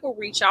do people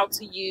reach out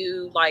to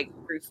you like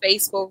through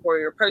Facebook or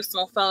your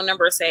personal phone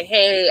number and say,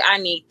 hey, I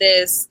need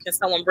this. Can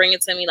someone bring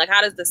it to me? Like,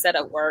 how does the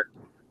setup work?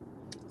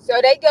 So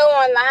they go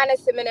online and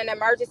submit an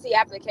emergency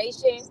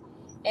application,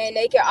 and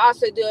they can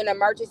also do an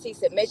emergency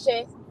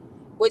submission,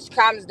 which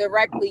comes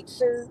directly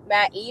to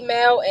my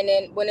email. And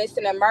then when it's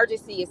an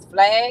emergency, it's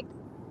flagged.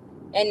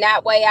 And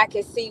that way I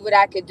can see what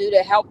I could do to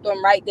help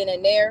them right then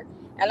and there.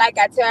 And like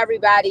I tell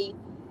everybody,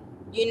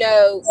 you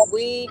know,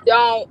 we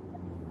don't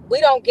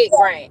get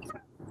grants.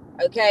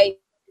 Okay.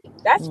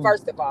 That's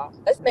first of all,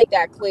 let's make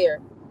that clear.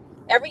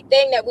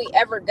 Everything that we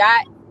ever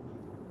got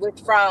was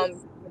from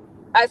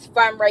us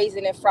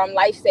fundraising and from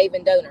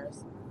life-saving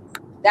donors.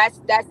 That's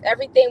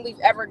everything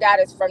we've ever got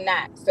is from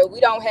that. So we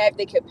don't have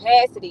the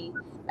capacity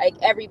like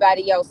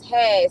everybody else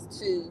has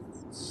to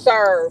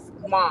serve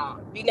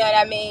mom. You know what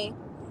I mean?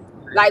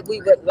 Like we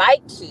would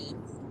like to,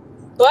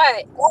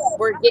 but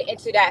we're getting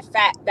to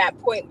that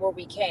point where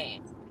we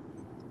can.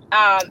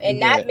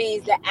 And that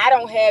means that I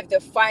don't have the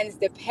funds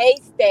to pay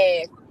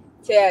staff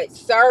to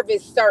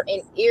service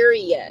certain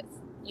areas.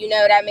 You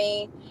know what I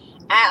mean?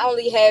 I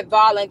only have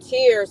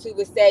volunteers who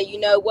would say, you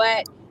know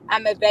what,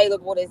 I'm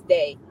available this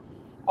day,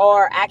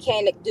 or I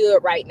can't do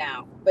it right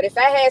now. But if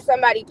I had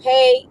somebody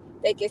paid,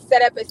 they could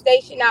set up a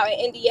station out in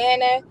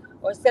Indiana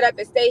or set up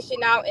a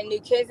station out in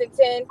New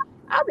Kensington,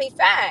 I'll be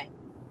fine.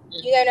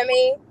 You know what I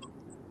mean?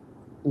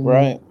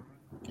 Right.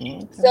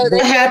 So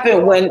what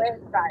happened when?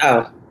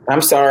 Oh,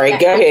 I'm sorry.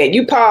 Go ahead.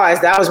 You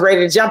paused. I was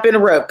ready to jump in the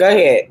rope. Go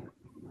ahead.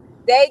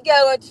 They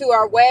go into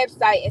our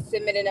website and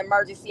submit an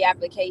emergency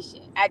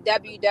application at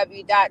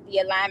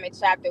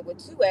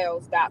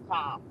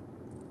www.thealignmentchapter.com.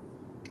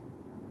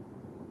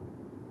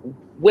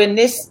 When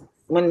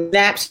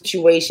that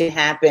situation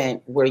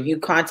happened, were you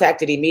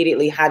contacted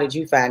immediately? How did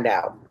you find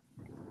out?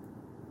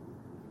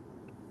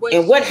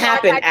 And what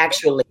happened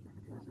actually?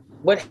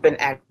 What happened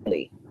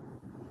actually?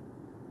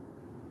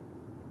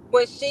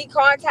 When she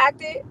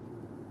contacted?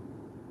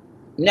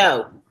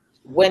 No.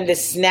 When the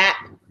SNAP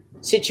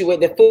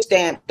situation, the food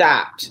stamp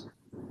stopped.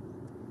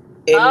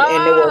 And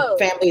there were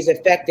families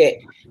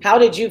affected. How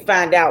did you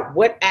find out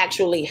what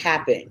actually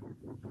happened?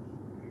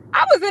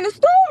 I was in the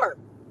store.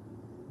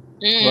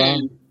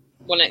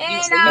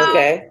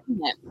 Okay.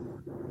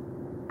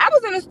 I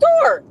was in the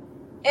store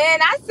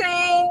and I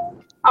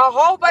seen a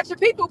whole bunch of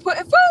people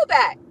putting food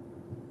back.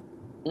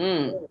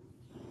 And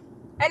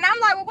I'm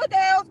like, well, what the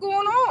hell's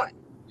going on?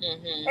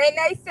 And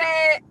they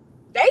said,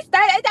 they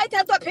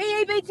took the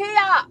PEBT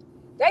off.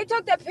 They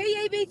took the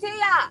PEBT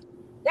off.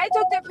 They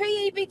took the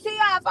PEBT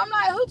off. I'm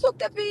like, who took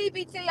the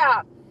PEBT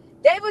off?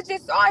 They was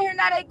just on here,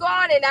 now they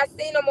gone, and I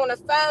seen them on the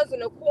phones in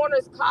the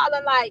corners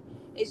calling like,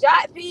 is y'all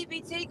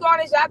PEBT gone?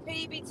 Is y'all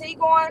PEBT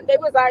gone? They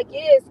was like,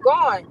 yeah, it's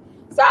gone.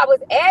 So I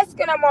was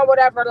asking them or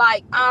whatever,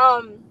 like,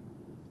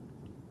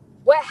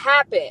 what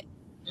happened?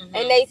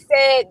 And they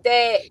said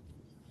that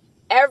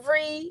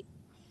every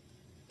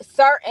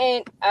so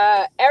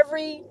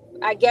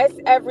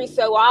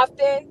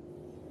often,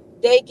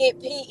 they get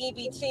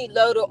PEBT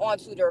loaded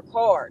onto their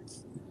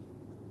cards.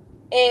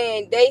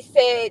 And they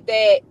said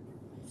that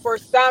for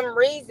some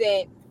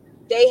reason,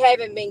 they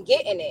haven't been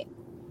getting it.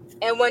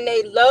 And when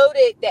they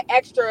loaded the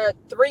extra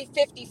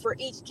 $350 for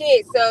each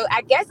kid, so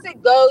I guess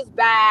it goes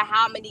by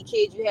how many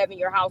kids you have in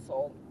your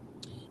household.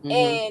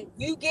 And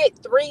you get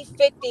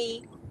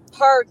 $350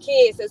 per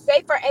kid. So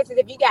say, for instance,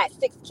 if you got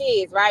 6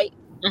 kids, right?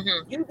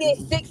 You get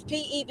 6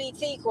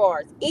 PEBT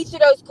cards. Each of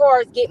those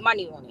cards get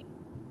money on it.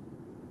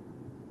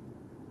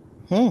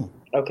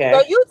 Okay.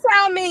 So you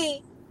tell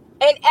me,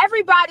 and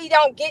everybody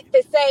don't get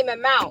the same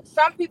amount.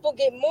 Some people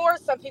get more,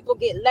 some people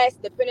get less,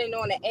 depending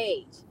on the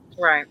age.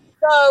 Right.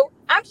 So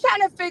I'm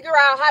trying to figure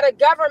out how the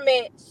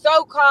government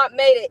so-called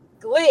made it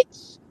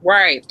glitch.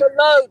 Right. To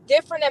load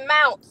different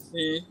amounts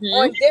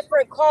on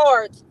different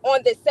cards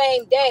on the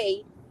same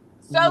day.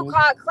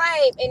 So-called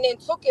claim, and then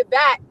took it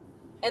back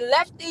and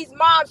left these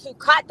moms who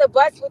caught the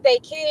bus with their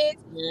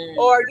kids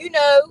or, you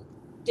know,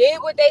 did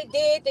what they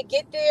did to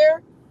get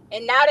there.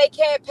 And now they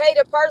can't pay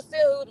the person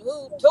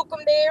who took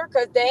them there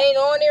because they ain't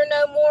on there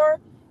no more.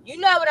 You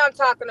know what I'm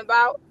talking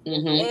about.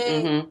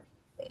 And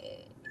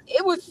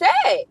it was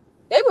sad.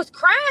 They was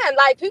crying.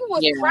 Like, people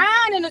was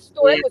crying in the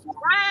store. They was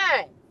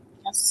crying.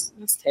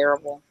 That's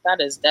terrible.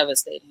 That is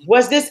devastating.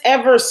 Was this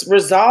ever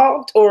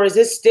resolved, or is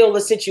this still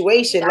a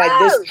situation like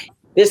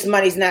this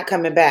money's not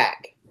coming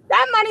back?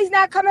 That money's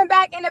not coming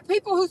back. And the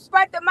people who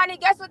spent the money,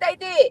 guess what they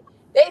did?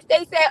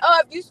 They said,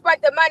 oh, if you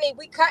spent the money,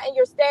 we cutting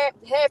your stamp,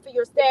 half of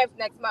your stamps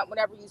next month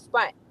whenever you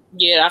spent.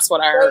 Yeah, that's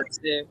what I heard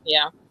too.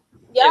 Yeah.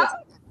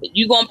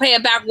 You gonna pay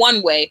it back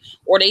one way.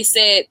 Or they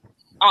said,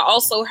 I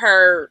also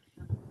heard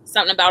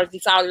something about if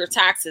you file your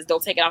taxes, they'll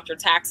take it out your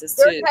taxes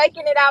too. They're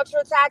taking it out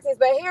your taxes.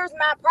 But here's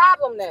my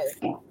problem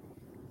though.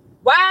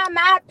 Why am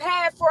I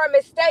paying for a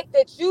mistake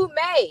that you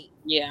made?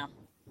 Yeah.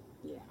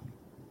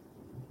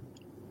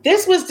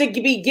 This was to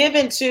be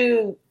given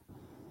to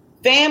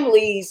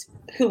families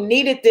who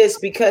needed this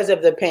because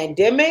of the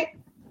pandemic.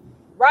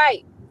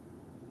 Right.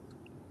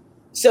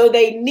 So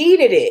they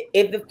needed it.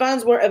 If the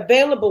funds were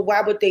available,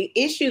 why would they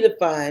issue the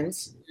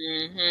funds?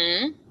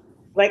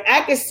 Like,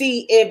 I could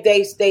see if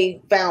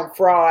they found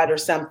fraud or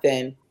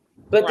something,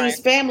 but these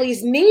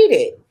families need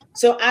it.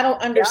 So I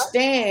don't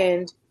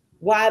understand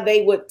why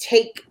they would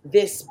take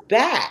this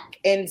back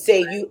and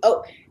say,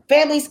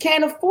 families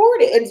can't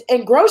afford it.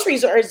 And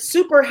groceries are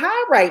super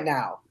high right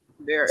now.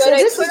 So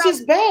this is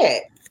just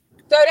bad.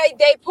 So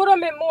they put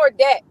them in more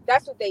debt.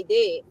 That's what they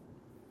did.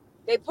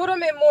 They put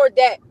them in more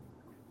debt.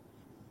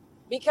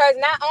 Because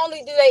not only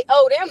do they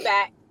owe them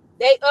back,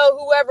 they owe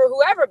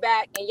whoever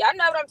back. And y'all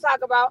know what I'm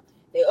talking about.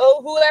 They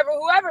owe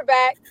whoever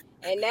back.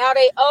 And now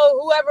they owe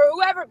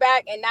whoever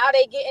back. And now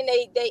they getting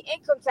they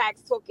income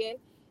tax token.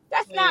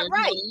 That's not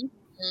right.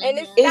 And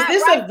is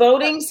this a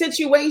voting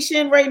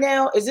situation right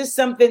now? Is this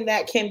something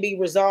that can be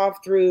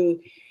resolved through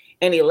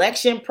an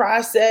election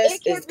process?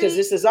 Because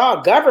this is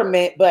all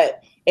government,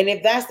 and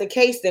if that's the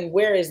case, then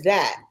where is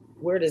that?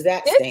 Where does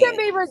that stand? This can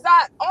be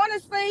resolved.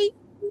 Honestly,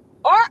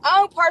 our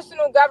own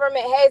personal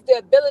government has the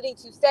ability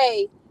to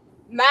say,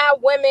 my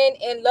women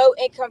and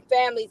low-income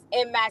families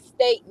in my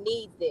state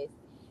need this.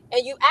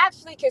 And you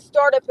actually can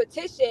start a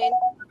petition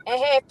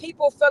and have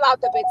people fill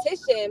out the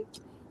petition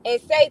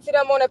and say to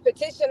them on a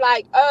petition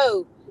like,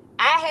 oh,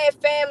 I have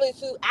families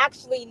who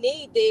actually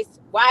need this.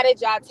 Why did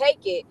y'all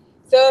take it?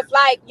 So if,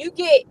 like, you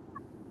get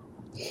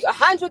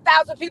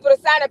 100,000 people to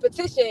sign a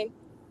petition,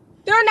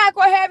 they're not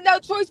going to have no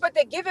choice but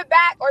to give it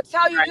back or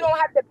tell you you don't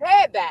have to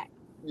pay it back.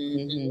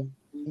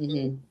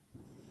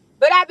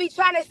 But I be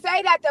trying to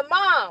say that to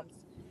moms,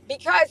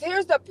 because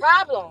here's the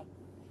problem.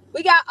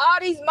 We got all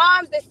these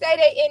moms that say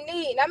they in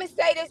need. And I'm going to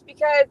say this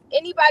because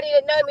anybody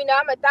that know me know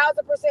I'm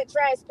 1,000%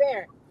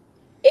 transparent.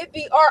 It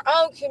be our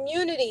own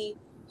community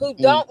who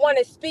don't want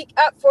to speak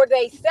up for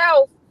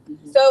themselves.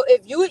 So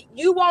if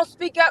you won't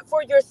speak up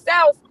for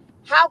yourself,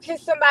 how can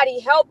somebody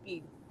help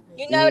you?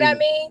 You know what I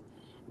mean?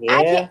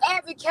 I can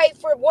advocate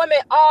for women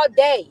all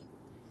day.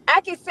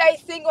 I can say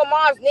single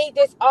moms need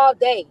this all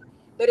day.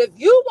 But if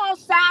you won't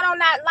sign on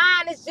that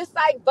line, it's just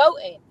like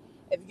voting.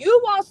 If you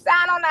won't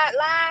sign on that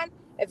line,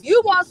 if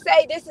you won't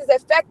say this is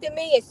affecting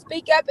me and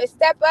speak up and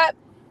step up,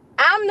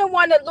 I'm the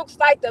one that looks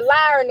like the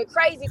liar and the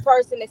crazy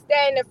person that's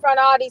standing in front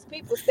of all these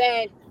people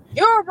saying,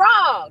 you're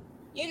wrong.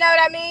 You know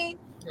what I mean?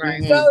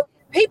 Right. So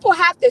people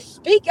have to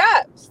speak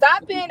up.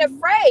 Stop being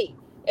afraid.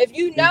 If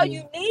you know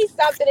you need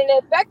something and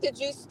it affected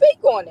you,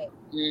 speak on it.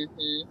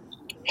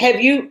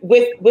 Have you,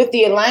 with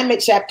the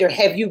Allignment Chapter,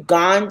 have you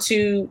gone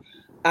to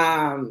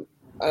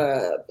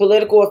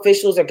political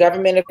officials or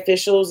government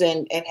officials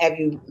and have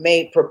you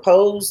made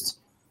proposed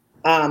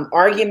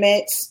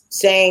arguments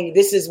saying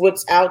this is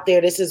what's out there,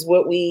 this is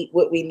what we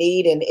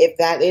need, and if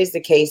that is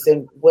the case,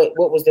 then what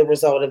was the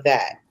result of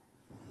that?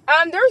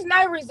 There's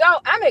no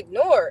result. I'm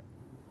ignored.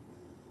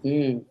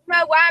 You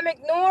know why I'm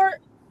ignored?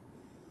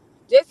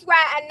 Just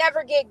why I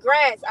never get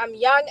grants. I'm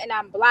young and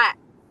I'm Black.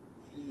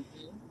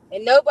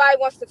 And nobody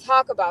wants to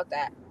talk about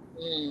that.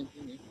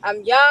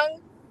 I'm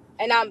young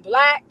and I'm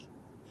Black,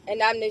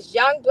 and I'm this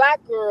young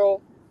Black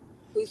girl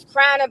who's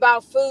crying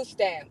about food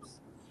stamps.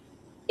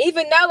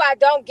 Even though I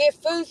don't get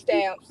food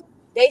stamps,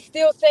 they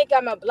still think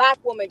I'm a Black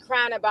woman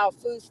crying about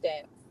food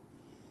stamps.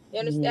 You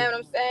understand what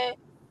I'm saying?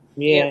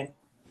 Yeah.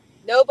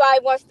 Nobody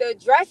wants to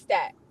address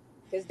that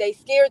because they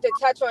scared to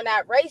touch on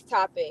that race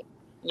topic.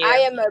 Yeah. I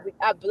am a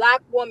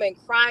Black woman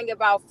crying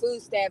about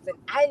food stamps, and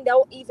I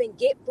don't even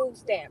get food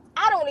stamps.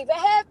 I don't even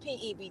have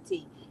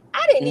PEBT.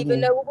 I didn't even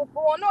know what was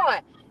going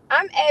on.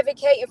 I'm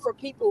advocating for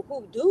people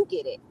who do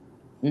get it.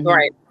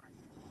 Right.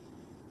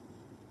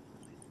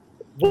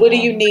 What do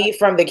you need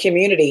from the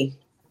community?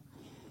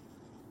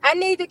 I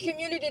need the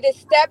community to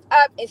step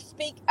up and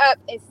speak up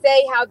and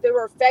say how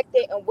they're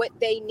affected and what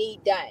they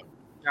need done.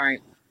 All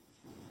right.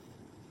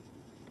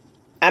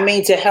 I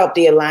mean, to help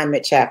the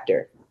Allignment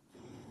Chapter.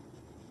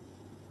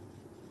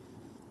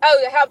 Oh,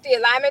 to help the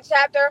Allignment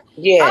Chapter?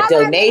 Yeah,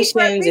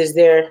 donations, is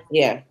there?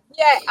 Yeah.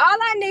 Yeah, all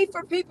I need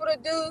for people to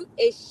do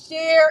is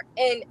share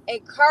and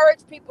encourage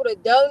people to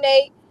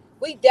donate.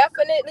 We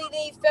definitely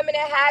need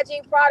feminine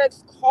hygiene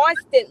products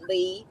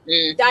constantly,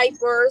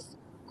 diapers,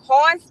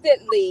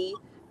 constantly,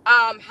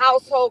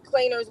 household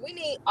cleaners. We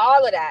need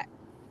all of that.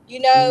 You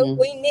know,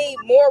 we need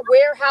more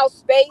warehouse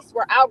space.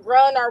 We're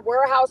outgrowing our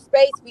warehouse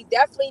space. We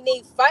definitely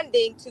need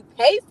funding to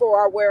pay for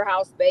our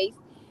warehouse space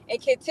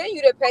and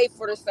continue to pay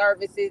for the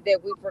services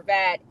that we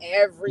provide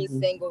every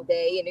single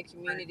day in the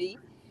community.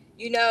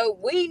 You know,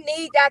 we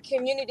need that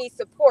community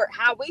support.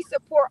 How we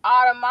support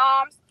all the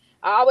moms.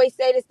 I always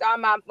say this to all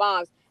my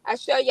moms. I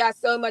show y'all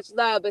so much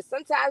love, but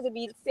sometimes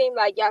it seem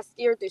like y'all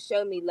scared to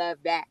show me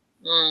love back.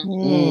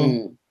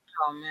 Oh,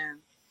 man.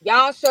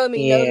 Y'all show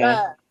me no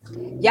love.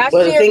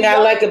 Well, the thing I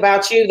like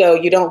about you, though,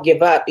 you don't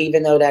give up,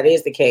 even though that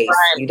is the case.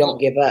 Right. You don't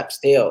give up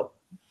still.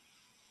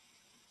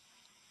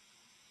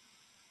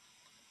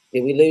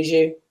 Did we lose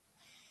you?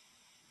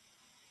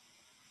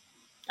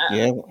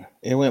 Yeah,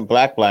 it went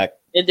black.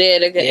 It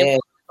did. It went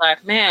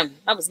black. Man,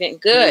 I was getting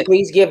good.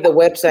 Please give the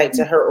website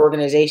to her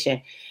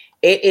organization.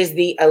 It is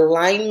the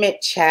Allignment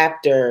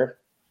Chapter.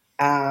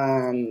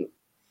 The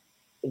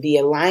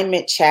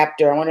Allignment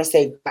Chapter. I want to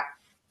say,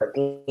 let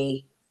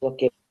me look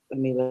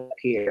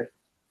here.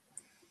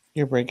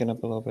 You're breaking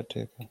up a little bit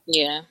too.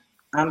 Yeah.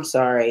 I'm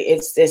sorry.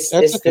 It's this.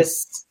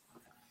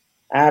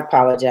 I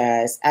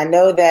apologize. I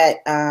know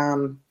that.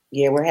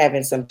 We're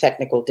having some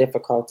technical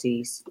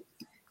difficulties.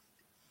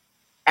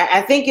 I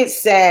think it's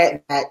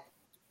sad that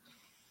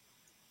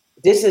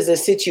this is a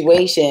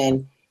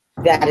situation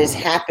that is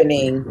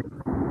happening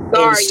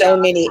in so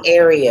many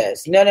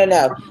areas.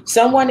 No.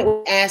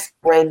 Someone asked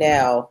Ray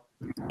Nell,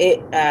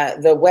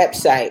 the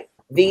website,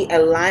 the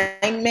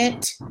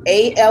Allignment,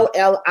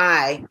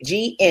 ALLIGN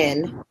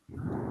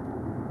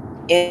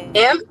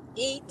MENT,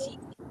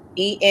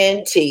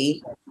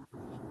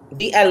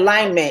 the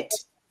Allignment,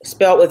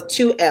 spelled with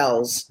 2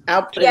 L's.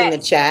 I'll put it in the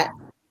chat.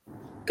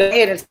 Go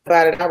ahead and talk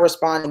about it. I'll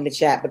respond in the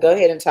chat, but go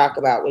ahead and talk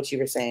about what you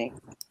were saying.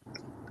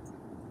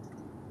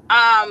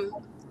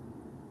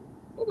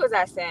 What was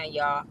I saying,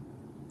 y'all?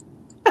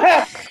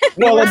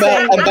 Well,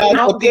 about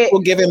the people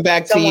giving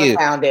back to you,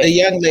 the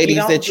young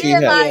ladies that you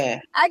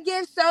have. I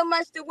give so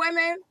much to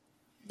women.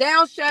 They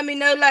don't show me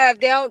no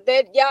love. Y'all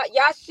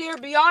share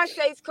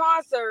Beyonce's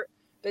concert,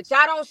 but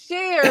y'all don't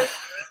share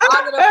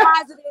all of the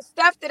positive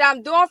stuff that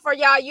I'm doing for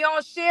y'all. You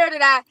don't share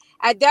that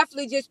I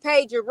definitely just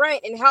paid your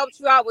rent and helped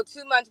you out with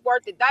 2 months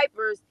worth of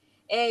diapers,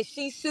 and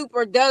she's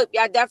super dope.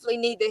 Y'all definitely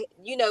need to,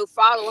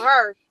 follow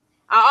her.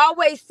 I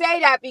always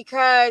say that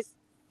because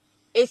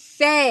it's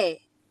sad.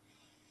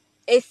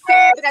 It's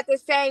sad, but at the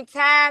same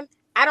time,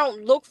 I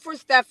don't look for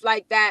stuff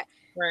like that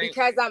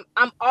because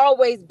I'm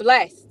always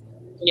blessed.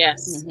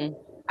 Yes.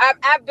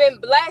 I've been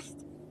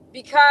blessed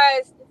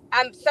because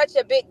I'm such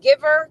a big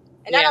giver,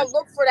 and I don't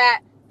look for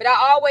that. But I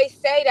always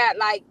say that,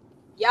 like,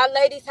 y'all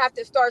ladies have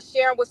to start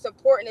sharing with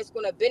support, and it's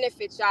going to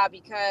benefit y'all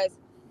because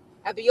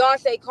a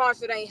Beyonce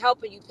concert ain't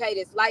helping you pay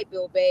this light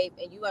bill, babe,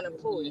 and you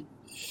unemployed.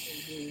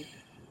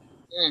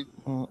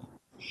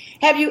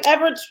 Have you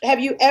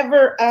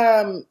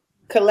ever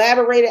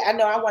collaborated? I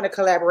know I want to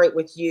collaborate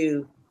with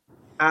you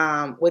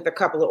with a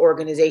couple of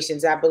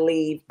organizations. I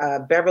believe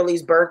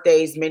Beverly's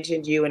Birthdays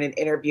mentioned you in an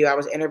interview. I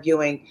was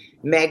interviewing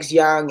Megs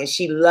Young, and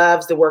she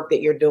loves the work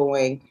that you're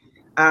doing.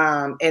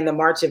 And the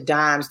March of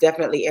Dimes,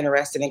 definitely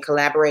interested in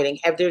collaborating.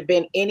 Have there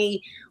been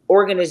any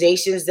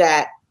organizations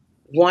that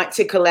want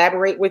to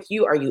collaborate with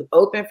you? Are you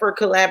open for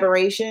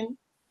collaboration?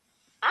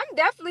 I'm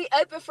definitely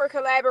open for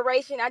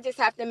collaboration. I just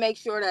have to make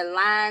sure that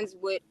aligns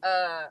with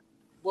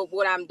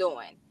what I'm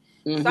doing.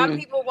 Mm-hmm. Some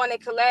people want to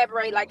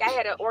collaborate. Like I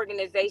had an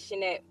organization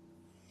that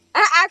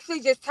I actually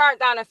just turned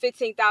down a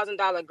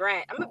 $15,000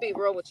 grant. I'm gonna be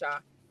real with y'all.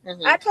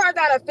 Mm-hmm. I turned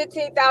down a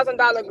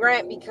 $15,000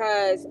 grant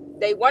because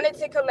they wanted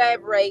to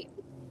collaborate.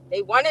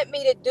 They wanted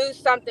me to do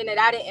something that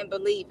I didn't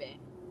believe in.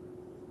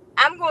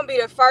 I'm gonna be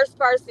the first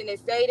person to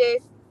say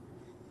this,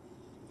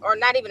 or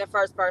not even the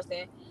first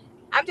person.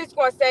 I'm just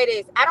going to say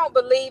this. I don't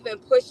believe in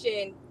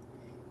pushing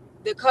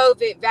the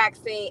COVID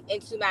vaccine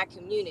into my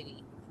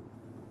community.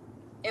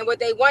 And what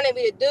they wanted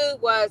me to do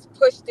was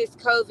push this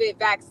COVID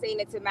vaccine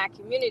into my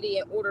community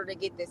in order to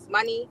get this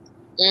money,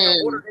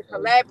 in order to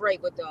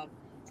collaborate with them.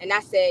 And I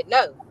said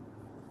no.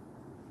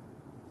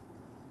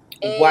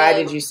 And why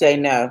did you say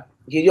no?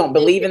 You don't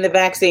believe in the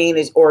vaccine,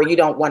 or you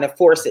don't want to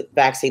force a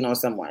vaccine on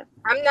someone?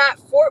 I'm not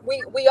for.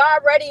 We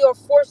already are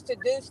forced to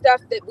do stuff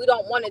that we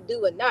don't want to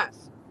do enough.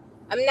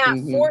 I'm not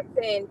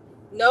forcing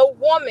no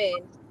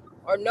woman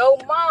or no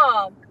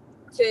mom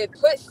to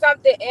put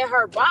something in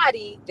her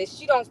body that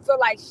she don't feel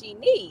like she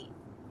needs.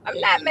 I'm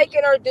not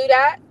making her do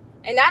that.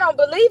 And I don't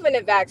believe in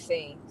the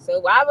vaccine. So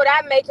why would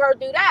I make her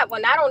do that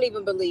when I don't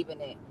even believe in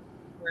it?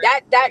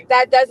 Right.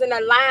 That doesn't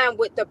align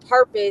with the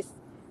purpose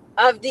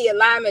of the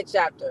Allignment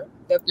Chapter.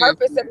 The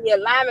purpose of the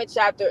Allignment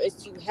Chapter is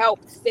to help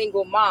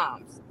single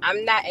moms.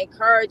 I'm not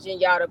encouraging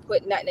y'all to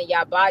put nothing in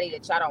y'all body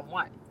that y'all don't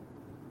want.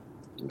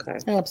 Okay.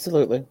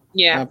 Absolutely.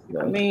 Yeah.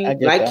 Absolutely. I mean,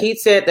 like Keith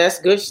said, that's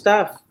good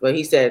stuff. But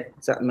he said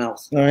something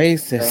else. No, he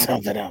said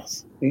something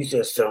else. He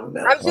said something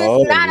else. I'm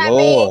just not. I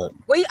mean,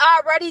 we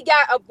already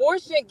got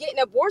getting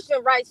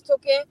abortion rights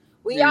taken.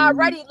 We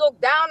already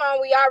looked down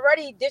on. We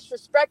already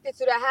disrespected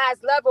to the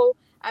highest level.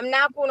 I'm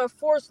not going to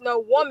force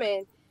no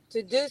woman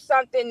to do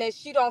something that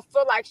she don't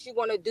feel like she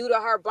want to do to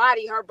her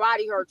body,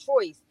 her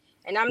choice.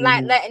 And I'm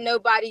not letting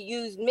nobody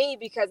use me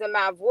because of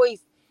my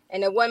voice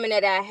and the women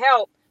that I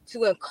help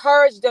to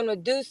encourage them to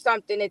do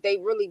something that they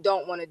really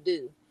don't want to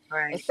do.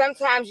 Right. And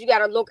sometimes you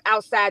got to look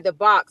outside the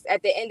box.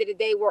 At the end of the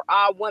day, we're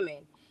all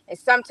women. And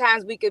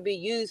sometimes we could be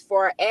used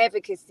for our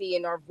advocacy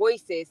and our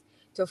voices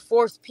to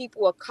force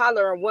people of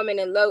color and women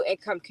in low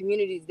income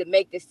communities to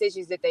make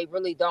decisions that they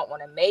really don't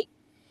want to make.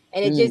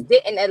 And it just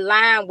didn't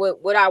align with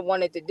what I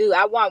wanted to do.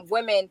 I want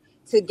women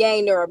to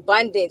gain their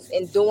abundance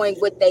in doing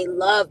what they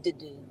love to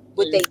do,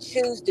 what they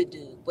choose to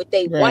do, what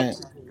they want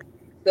to do.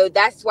 So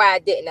that's why I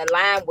didn't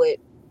align with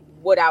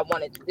what I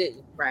wanted to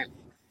do. Right.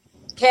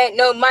 Can't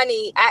no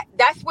money.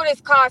 That's what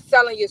it's called,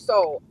 selling your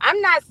soul.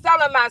 I'm not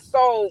selling my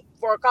soul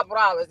for a couple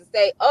dollars to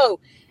say, oh,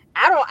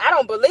 I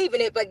don't believe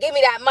in it, but give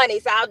me that money,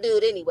 so I'll do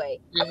it anyway.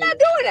 I'm not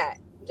doing that.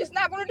 I'm just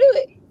not going to do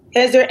it.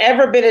 Has there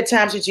ever been a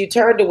time since you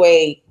turned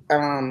away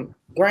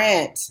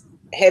grants?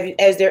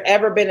 Has there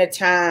ever been a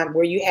time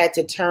where you had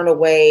to turn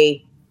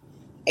away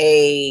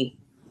a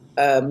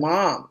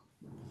mom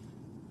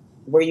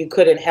where you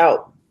couldn't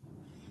help?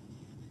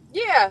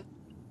 Yeah.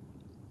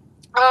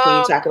 Can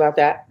you talk about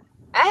that?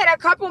 I had a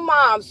couple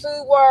moms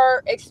who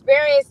were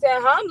experiencing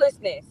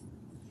homelessness,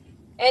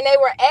 and they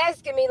were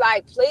asking me,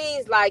 like,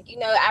 please, like, you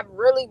know, I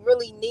really,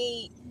 really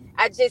need,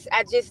 I just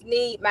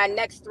need my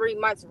next 3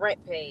 months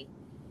rent paid.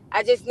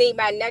 I just need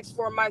my next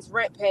 4 months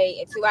rent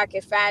paid until I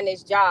can find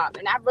this job.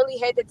 And I really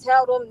had to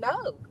tell them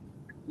no.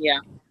 Yeah.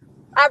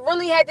 I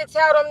really had to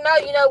tell them no.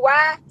 You know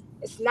why?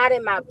 It's not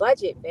in my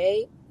budget,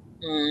 babe.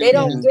 They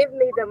don't give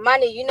me the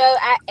money. You know,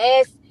 I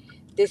asked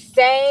the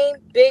same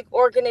big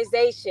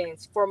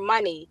organizations for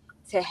money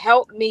to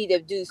help me to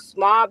do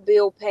small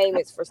bill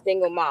payments for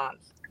single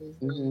moms.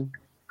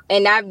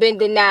 And I've been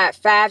denied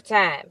 5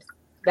 times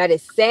by the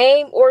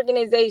same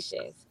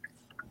organizations.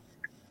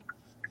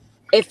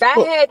 If I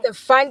had the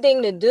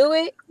funding to do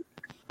it,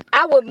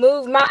 I would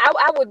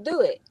I would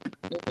do it.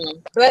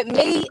 But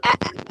me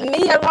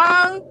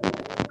alone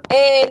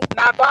and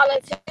my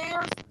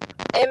volunteers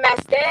and my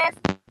staff,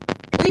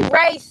 we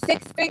raise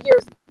 6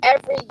 figures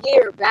every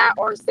year by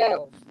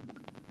ourselves.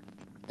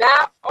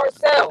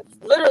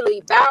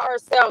 Literally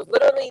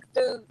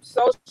through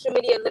social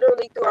media,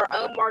 literally through our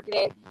own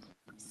marketing.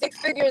 6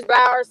 figures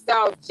by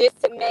ourselves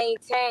just to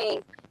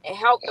maintain and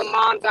help the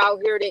moms out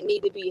here that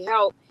need to be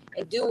helped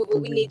and do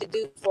what we need to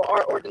do for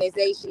our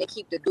organization to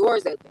keep the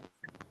doors open.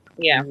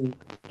 Yeah.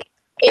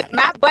 If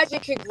my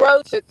budget could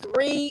grow to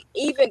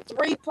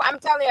I'm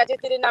telling you, I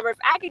just did a number. If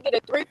I could get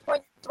a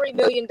 $3.3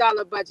 million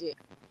budget,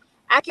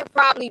 I could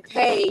probably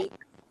pay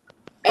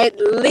at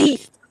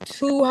least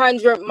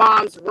 200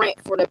 moms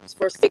rent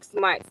for 6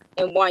 months.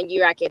 In 1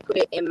 year, I can put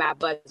it in my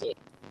budget.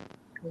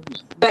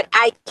 But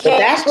I can't. But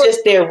that's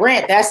just their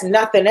rent. That's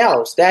nothing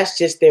else. That's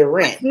just their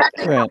rent.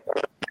 Nothing else.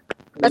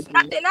 That's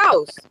nothing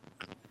else.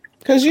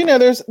 Because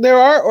there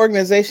are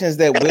organizations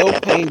that will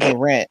pay the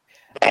rent.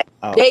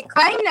 Oh. They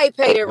claim they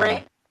pay the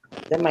rent.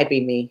 That might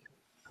be me.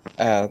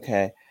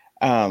 Okay.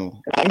 But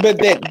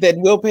that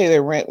will pay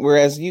the rent,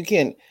 whereas you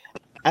can.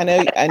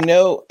 I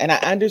know, and I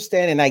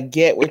understand, and I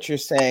get what you're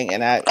saying,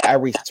 and I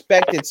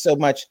respect it so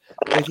much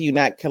with you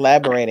not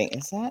collaborating.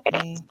 Is that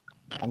me?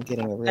 I'm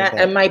getting a real.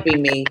 It might be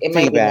me. It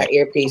might be my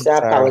earpiece. I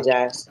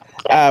apologize.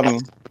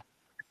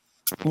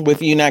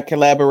 With you not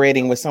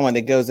collaborating with someone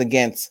that goes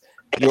against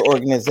your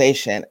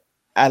organization,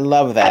 I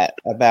love that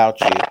about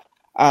you.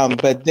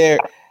 But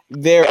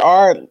there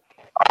are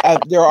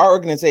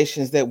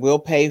organizations that will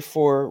pay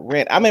for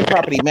rent. I'm in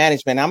property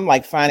management. I'm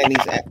like finding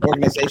these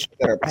organizations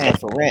that are paying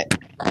for rent.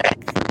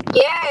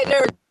 Yeah,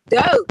 they're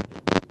dope.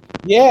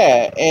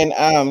 Yeah,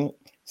 and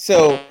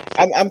so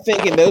I'm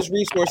thinking your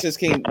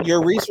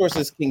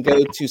resources can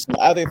go to some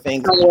other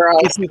things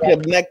if you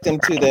connect them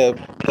to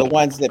the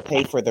ones that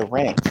pay for the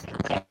rent.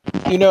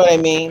 You know what I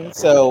mean?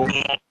 So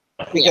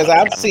because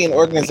I've seen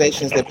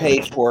organizations that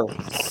paid for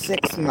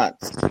 6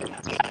 months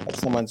of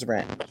someone's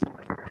rent,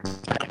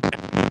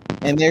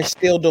 and they're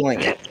still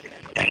doing it.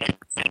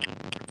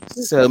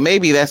 So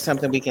maybe that's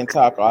something we can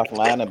talk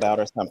offline about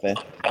or something.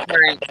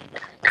 Right.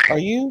 Are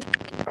you?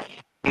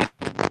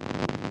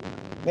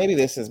 Maybe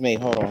this is me.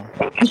 Hold on.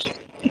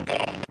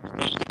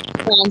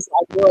 Sounds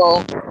like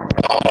girl.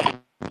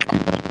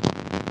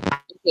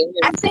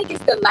 I think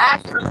it's the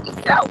last from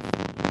itself.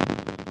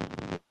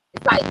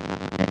 It's like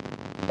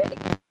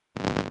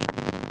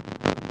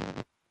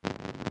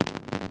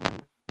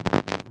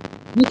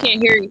you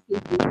can't hear you.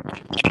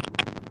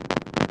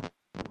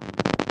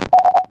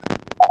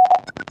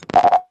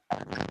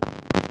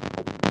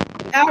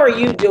 How are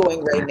you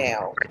doing right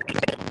now?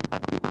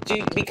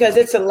 Because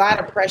it's a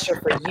lot of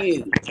pressure for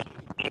you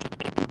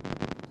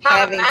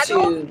having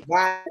to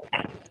buy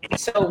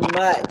so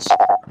much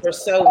for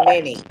so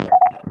many.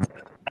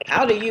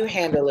 How do you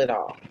handle it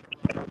all?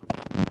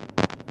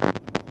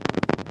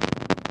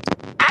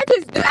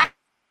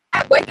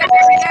 I wake up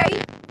every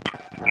day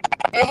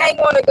and hang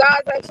on to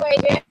God's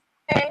unchanging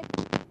hand,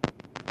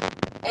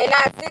 and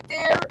I sit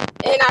there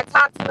and I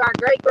talk to my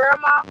great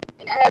grandma,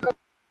 and I have a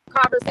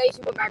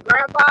conversation with my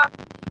grandpa,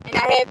 and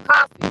I have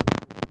coffee.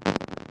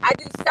 I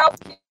do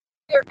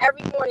self-care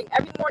every morning.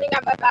 Every morning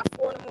I'm up at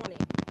 4 in the morning.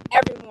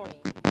 Every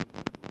morning.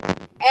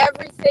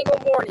 Every single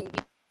morning.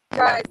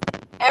 Because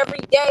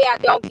every day I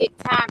don't get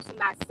time to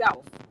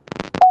myself.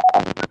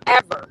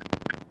 Ever.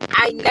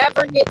 I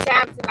never get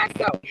time to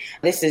myself.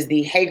 This is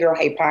the Hey Girl,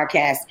 Hey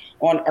podcast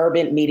on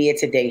Urban Media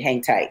Today.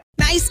 Hang tight.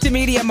 Nice to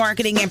Media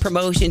Marketing and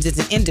Promotions is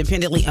an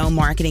independently owned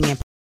marketing and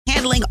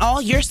handling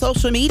all your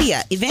social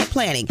media, event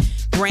planning,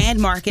 brand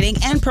marketing,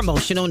 and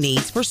promotional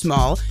needs for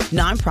small,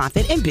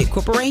 nonprofit, and big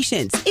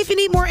corporations. If you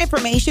need more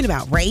information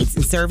about rates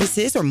and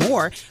services or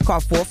more,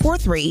 call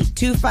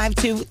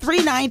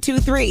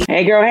 443-252-3923.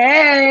 Hey, girl,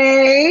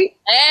 hey.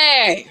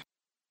 Hey.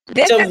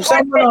 So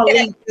someone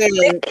on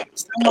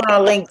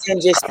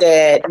LinkedIn just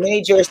said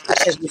many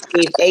jurisdictions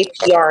receive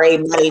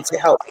APRA money to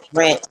help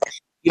rent.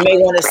 You may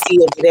want to see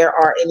if there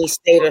are any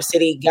state or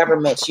city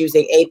governments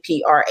using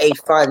APRA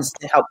funds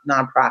to help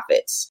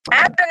nonprofits.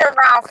 I've been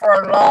around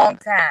for a long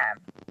time.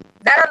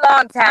 Not a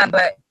long time,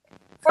 but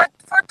for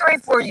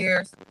 3-4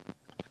 years.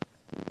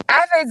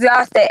 I've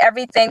exhausted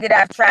everything that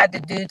I've tried to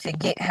do to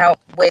get help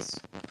with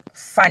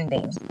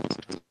funding.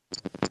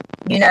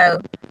 You know?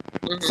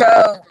 Mm-hmm.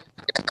 So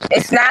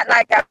it's not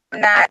like I'm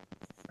not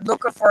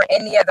looking for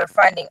any other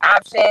funding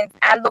options.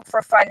 I look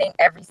for funding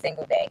every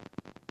single day.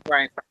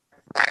 Right.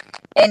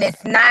 And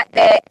it's not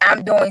that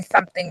I'm doing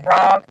something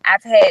wrong.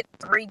 I've had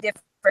 3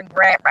 different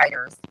grant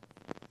writers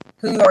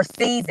who are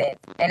seasoned.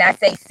 And I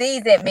say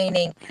seasoned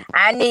meaning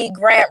I need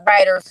grant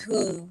writers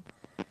who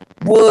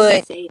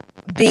would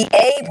be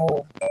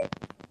able.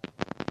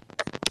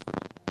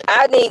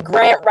 I need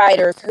grant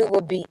writers who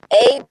will be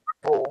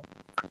able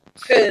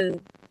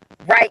to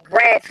write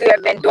grants who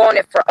have been doing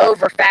it for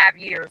over 5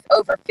 years,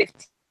 over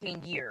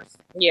 15 years.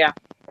 Yeah.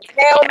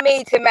 Tell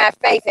me to my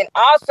face and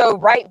also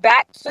write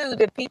back to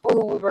the people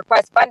who would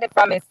request funding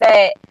from and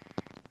said,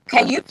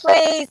 can you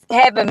please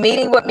have a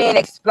meeting with me and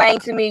explain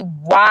to me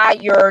why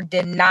you're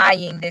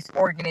denying this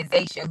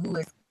organization who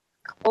is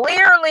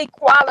clearly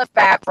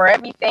qualified for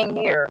everything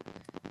here,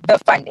 the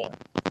funding.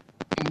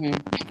 Mm-hmm.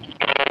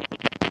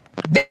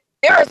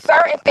 There are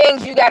certain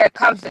things you got to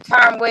come to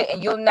terms with,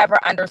 and you'll never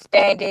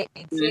understand it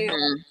until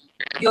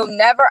you'll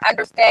never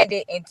understand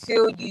it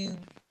until you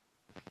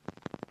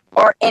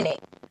are in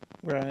it.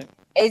 Right.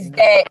 Is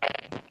that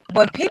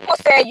when people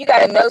say you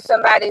got to know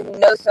somebody who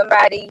knows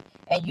somebody,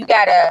 and you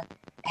got to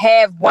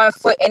have 1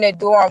 foot in the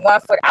door and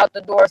 1 foot out the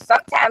door,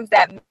 sometimes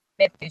that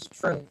myth is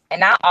true.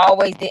 And I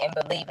always didn't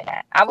believe in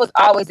that. I was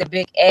always a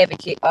big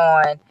advocate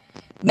on,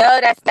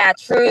 no, that's not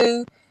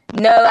true.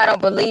 No, I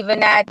don't believe in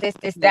that. This,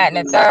 that,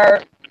 and the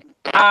third.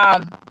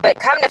 But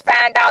come to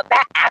find out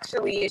that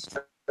actually is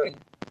true.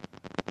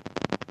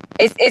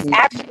 It's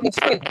actually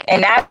true.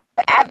 And I've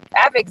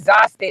I've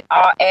exhausted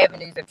all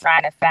avenues of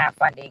trying to find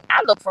funding.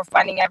 I look for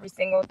funding every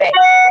single day.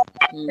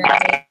 You know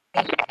what I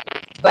mean?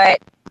 But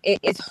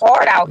it's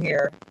hard out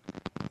here.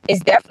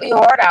 It's definitely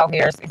hard out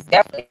here. It's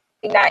definitely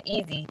not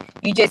easy.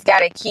 You just got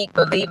to keep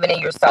believing in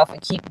yourself and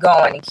keep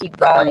going and keep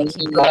going and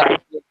keep going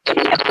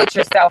and put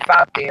yourself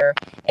out there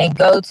and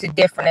go to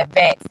different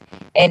events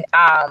and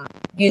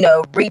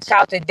reach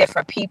out to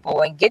different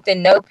people and get to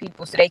know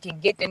people so they can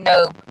get to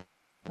know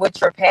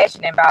what you're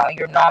passionate about and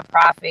your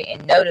nonprofit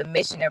and know the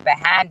mission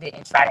behind it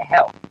and try to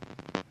help.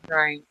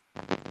 Right.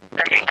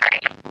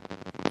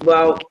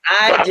 Well,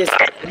 I just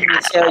want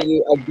to tell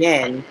you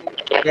again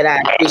that I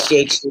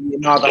appreciate you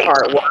and all the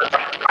hard work.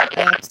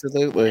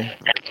 Absolutely.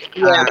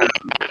 Yeah.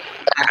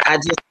 I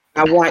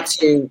want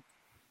to,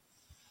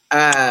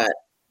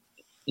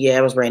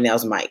 it was Ray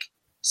Nell's mic.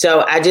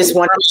 So I just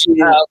wanted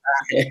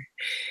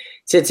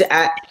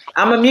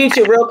I'm going to mute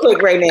you real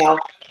quick, Ray Nell.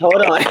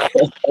 Hold on.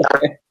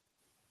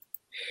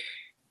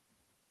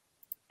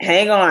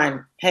 Hang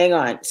on.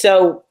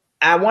 So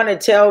I want to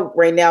tell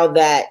Ray Nell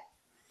that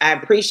I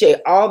appreciate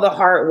all the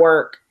hard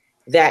work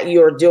that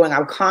you're doing.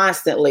 I'm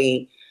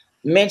constantly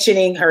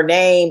mentioning her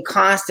name,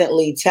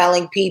 constantly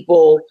telling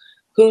people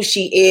who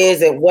she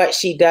is and what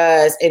she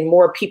does, and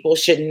more people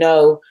should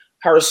know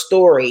her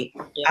story.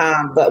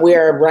 But we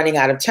are running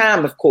out of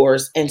time, of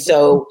course. And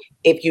so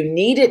if you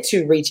needed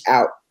to reach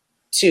out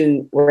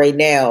to Ray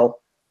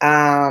Nell,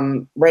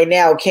 can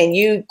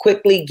you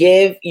quickly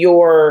give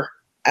your,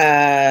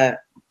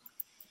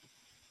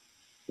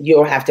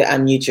 you'll have to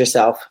unmute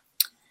yourself.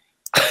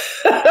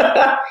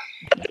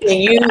 Can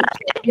you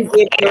give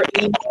your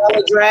email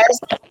address?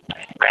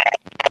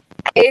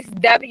 It's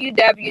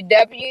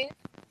www.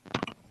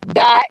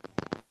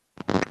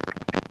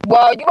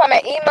 Well, you want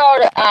my email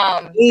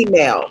to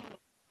email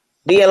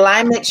the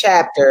Allignment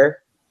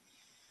Chapter.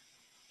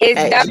 It's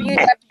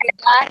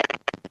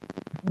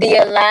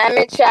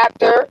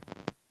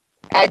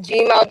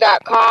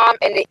www.thealignmentchapter@gmail.com,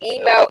 and the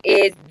email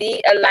is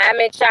the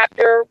Allignment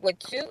Chapter with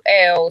 2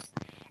 L's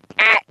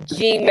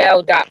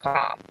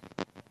 @gmail.com.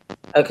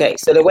 Okay,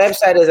 so the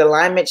website is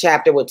Allignment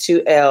Chapter with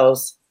 2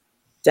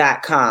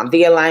 L's.com.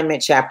 The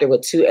Allignment Chapter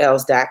with 2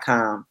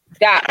 L's.com.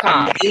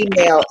 The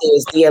email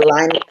is the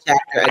Allignment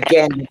Chapter,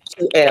 again, with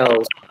 2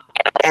 L's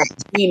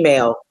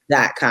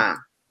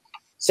 @gmail.com.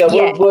 So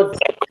we'll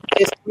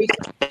just reach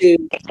to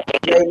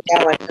Ray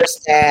Nell and her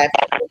staff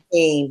and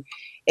team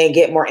and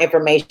get more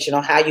information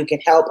on how you can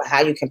help,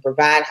 how you can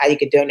provide, how you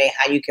can donate,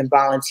 how you can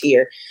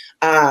volunteer.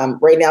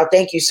 Ray Nell,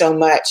 thank you so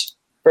much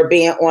for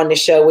being on the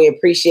show. We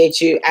appreciate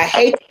you. I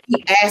hate to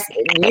keep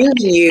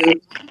muting you,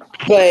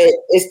 but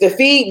it's the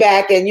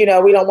feedback, and we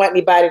don't want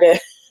anybody to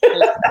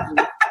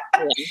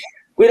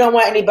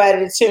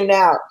tune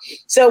out.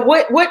 So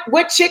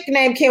what chick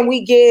name can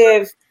we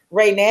give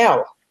Ray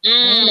Nell?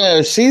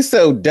 No, she's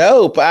so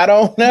dope. I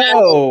don't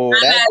know.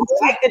 That's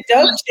like the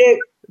dope chick.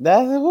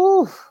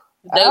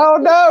 I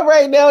don't know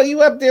right now. You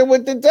up there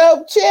with the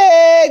dope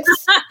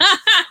chicks.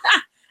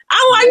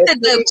 I like the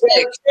dope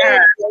chick.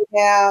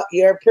 Now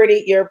you're a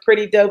pretty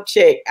dope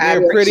chick.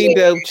 You're a pretty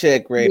dope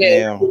chick right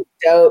now.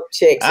 Dope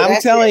chick. So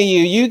I'm telling you,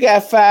 you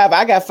got 5.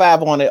 I got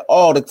 5 on it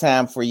all the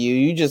time for you.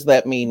 You just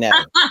let me know.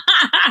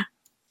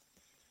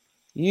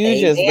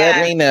 Just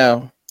let me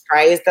know.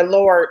 Praise the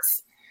Lord.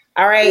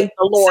 All right.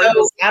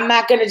 So I'm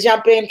not going to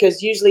jump in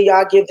because usually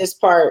y'all give this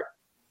part.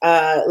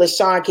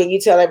 LaShawn, can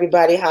you tell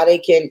everybody how they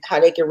can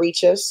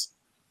reach us?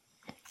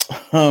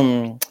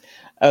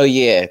 Oh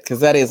yeah, because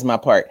that is my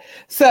part.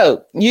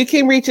 So you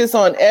can reach us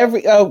on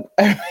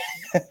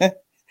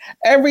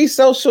every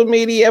social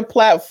media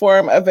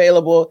platform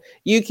available.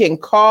 You can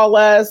call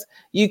us.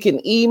 You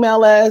can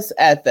email us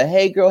at the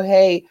Hey Girl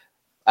Hey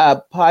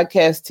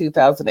podcast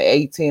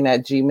 2018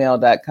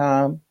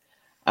 @gmail.com.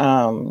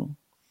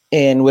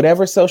 And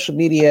whatever social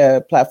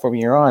media platform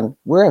you're on,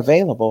 we're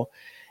available,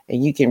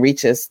 and you can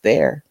reach us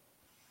there.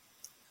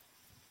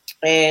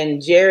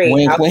 And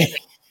Jerry,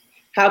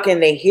 how can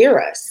they hear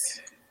us?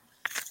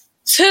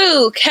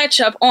 To catch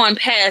up on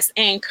past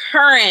and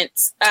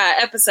current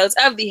episodes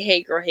of the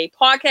Hey Girl Hey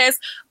podcast,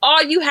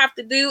 all you have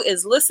to do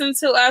is listen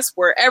to us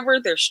wherever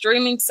their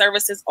streaming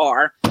services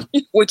are,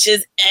 which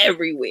is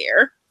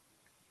everywhere.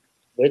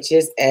 Thank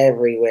you.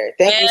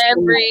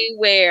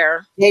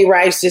 Everywhere. Jay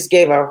Rice just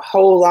gave a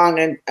whole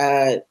long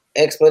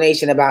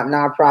explanation about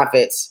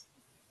nonprofits,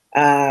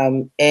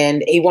 and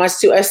he wants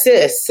to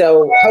assist.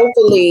 So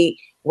hopefully,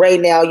 Ray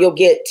Nell, you'll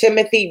get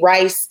Timothy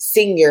Rice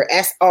Sr.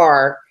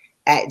 SR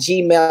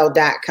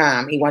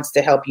 @gmail.com. He wants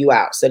to help you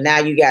out. So now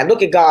you got,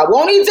 look at God.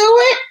 Won't he do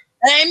it?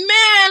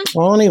 Amen.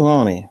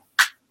 Won't he?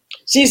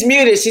 She's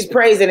muted. She's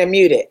praising and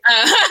muted.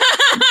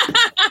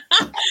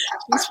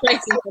 She's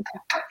praising.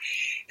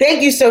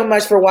 Thank you so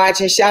much for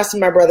watching. Shouts to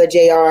my brother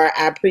JR.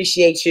 I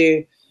appreciate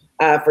you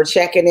for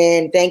checking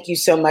in. Thank you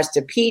so much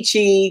to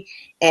Peachy.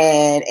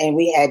 And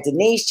we had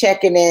Denise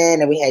checking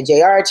in, and we had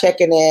JR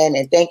checking in.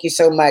 And thank you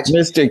so much.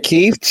 Mr.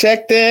 Keith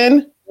checked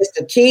in.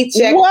 Mr. Keith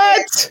checked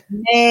what?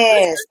 in.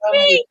 Man,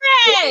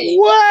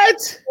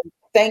 what?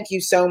 Thank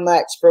you so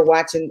much for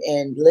watching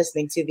and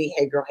listening to the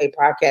Hey Girl Hey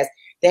podcast.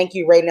 Thank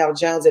you, Ray Nell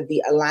Jones of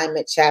the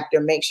Allignment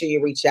Chapter. Make sure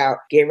you reach out.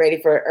 Get ready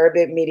for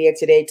Urban Media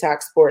Today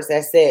Talk Sports.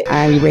 That's it.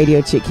 I'm your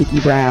radio chick, Kiki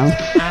Brown.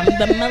 I'm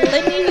the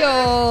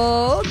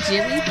millennial,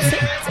 Jerry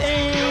Tipton.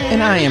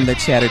 And I am the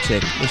chatter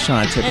chick,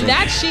 LaShawn Tipton. And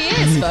that she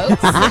is,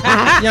 folks.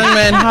 Young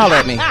man, holler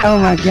at me. Oh,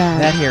 my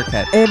God. That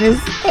haircut. It is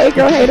Hey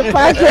Girl, Hey, the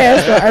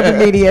podcast for Urban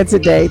Media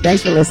Today.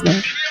 Thanks for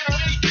listening.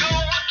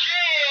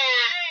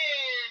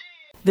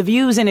 The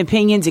views and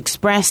opinions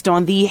expressed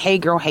on the Hey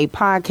Girl, Hey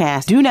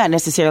podcast do not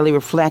necessarily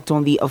reflect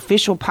on the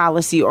official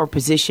policy or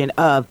position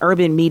of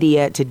Urban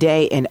Media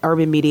Today and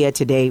Urban Media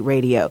Today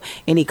Radio.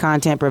 Any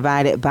content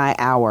provided by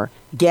our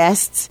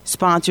guests,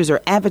 sponsors, or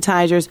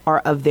advertisers are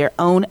of their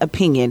own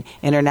opinion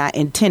and are not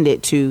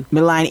intended to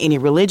malign any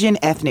religion,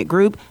 ethnic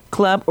group,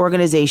 club,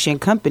 organization,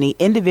 company,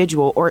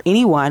 individual, or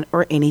anyone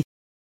or anything.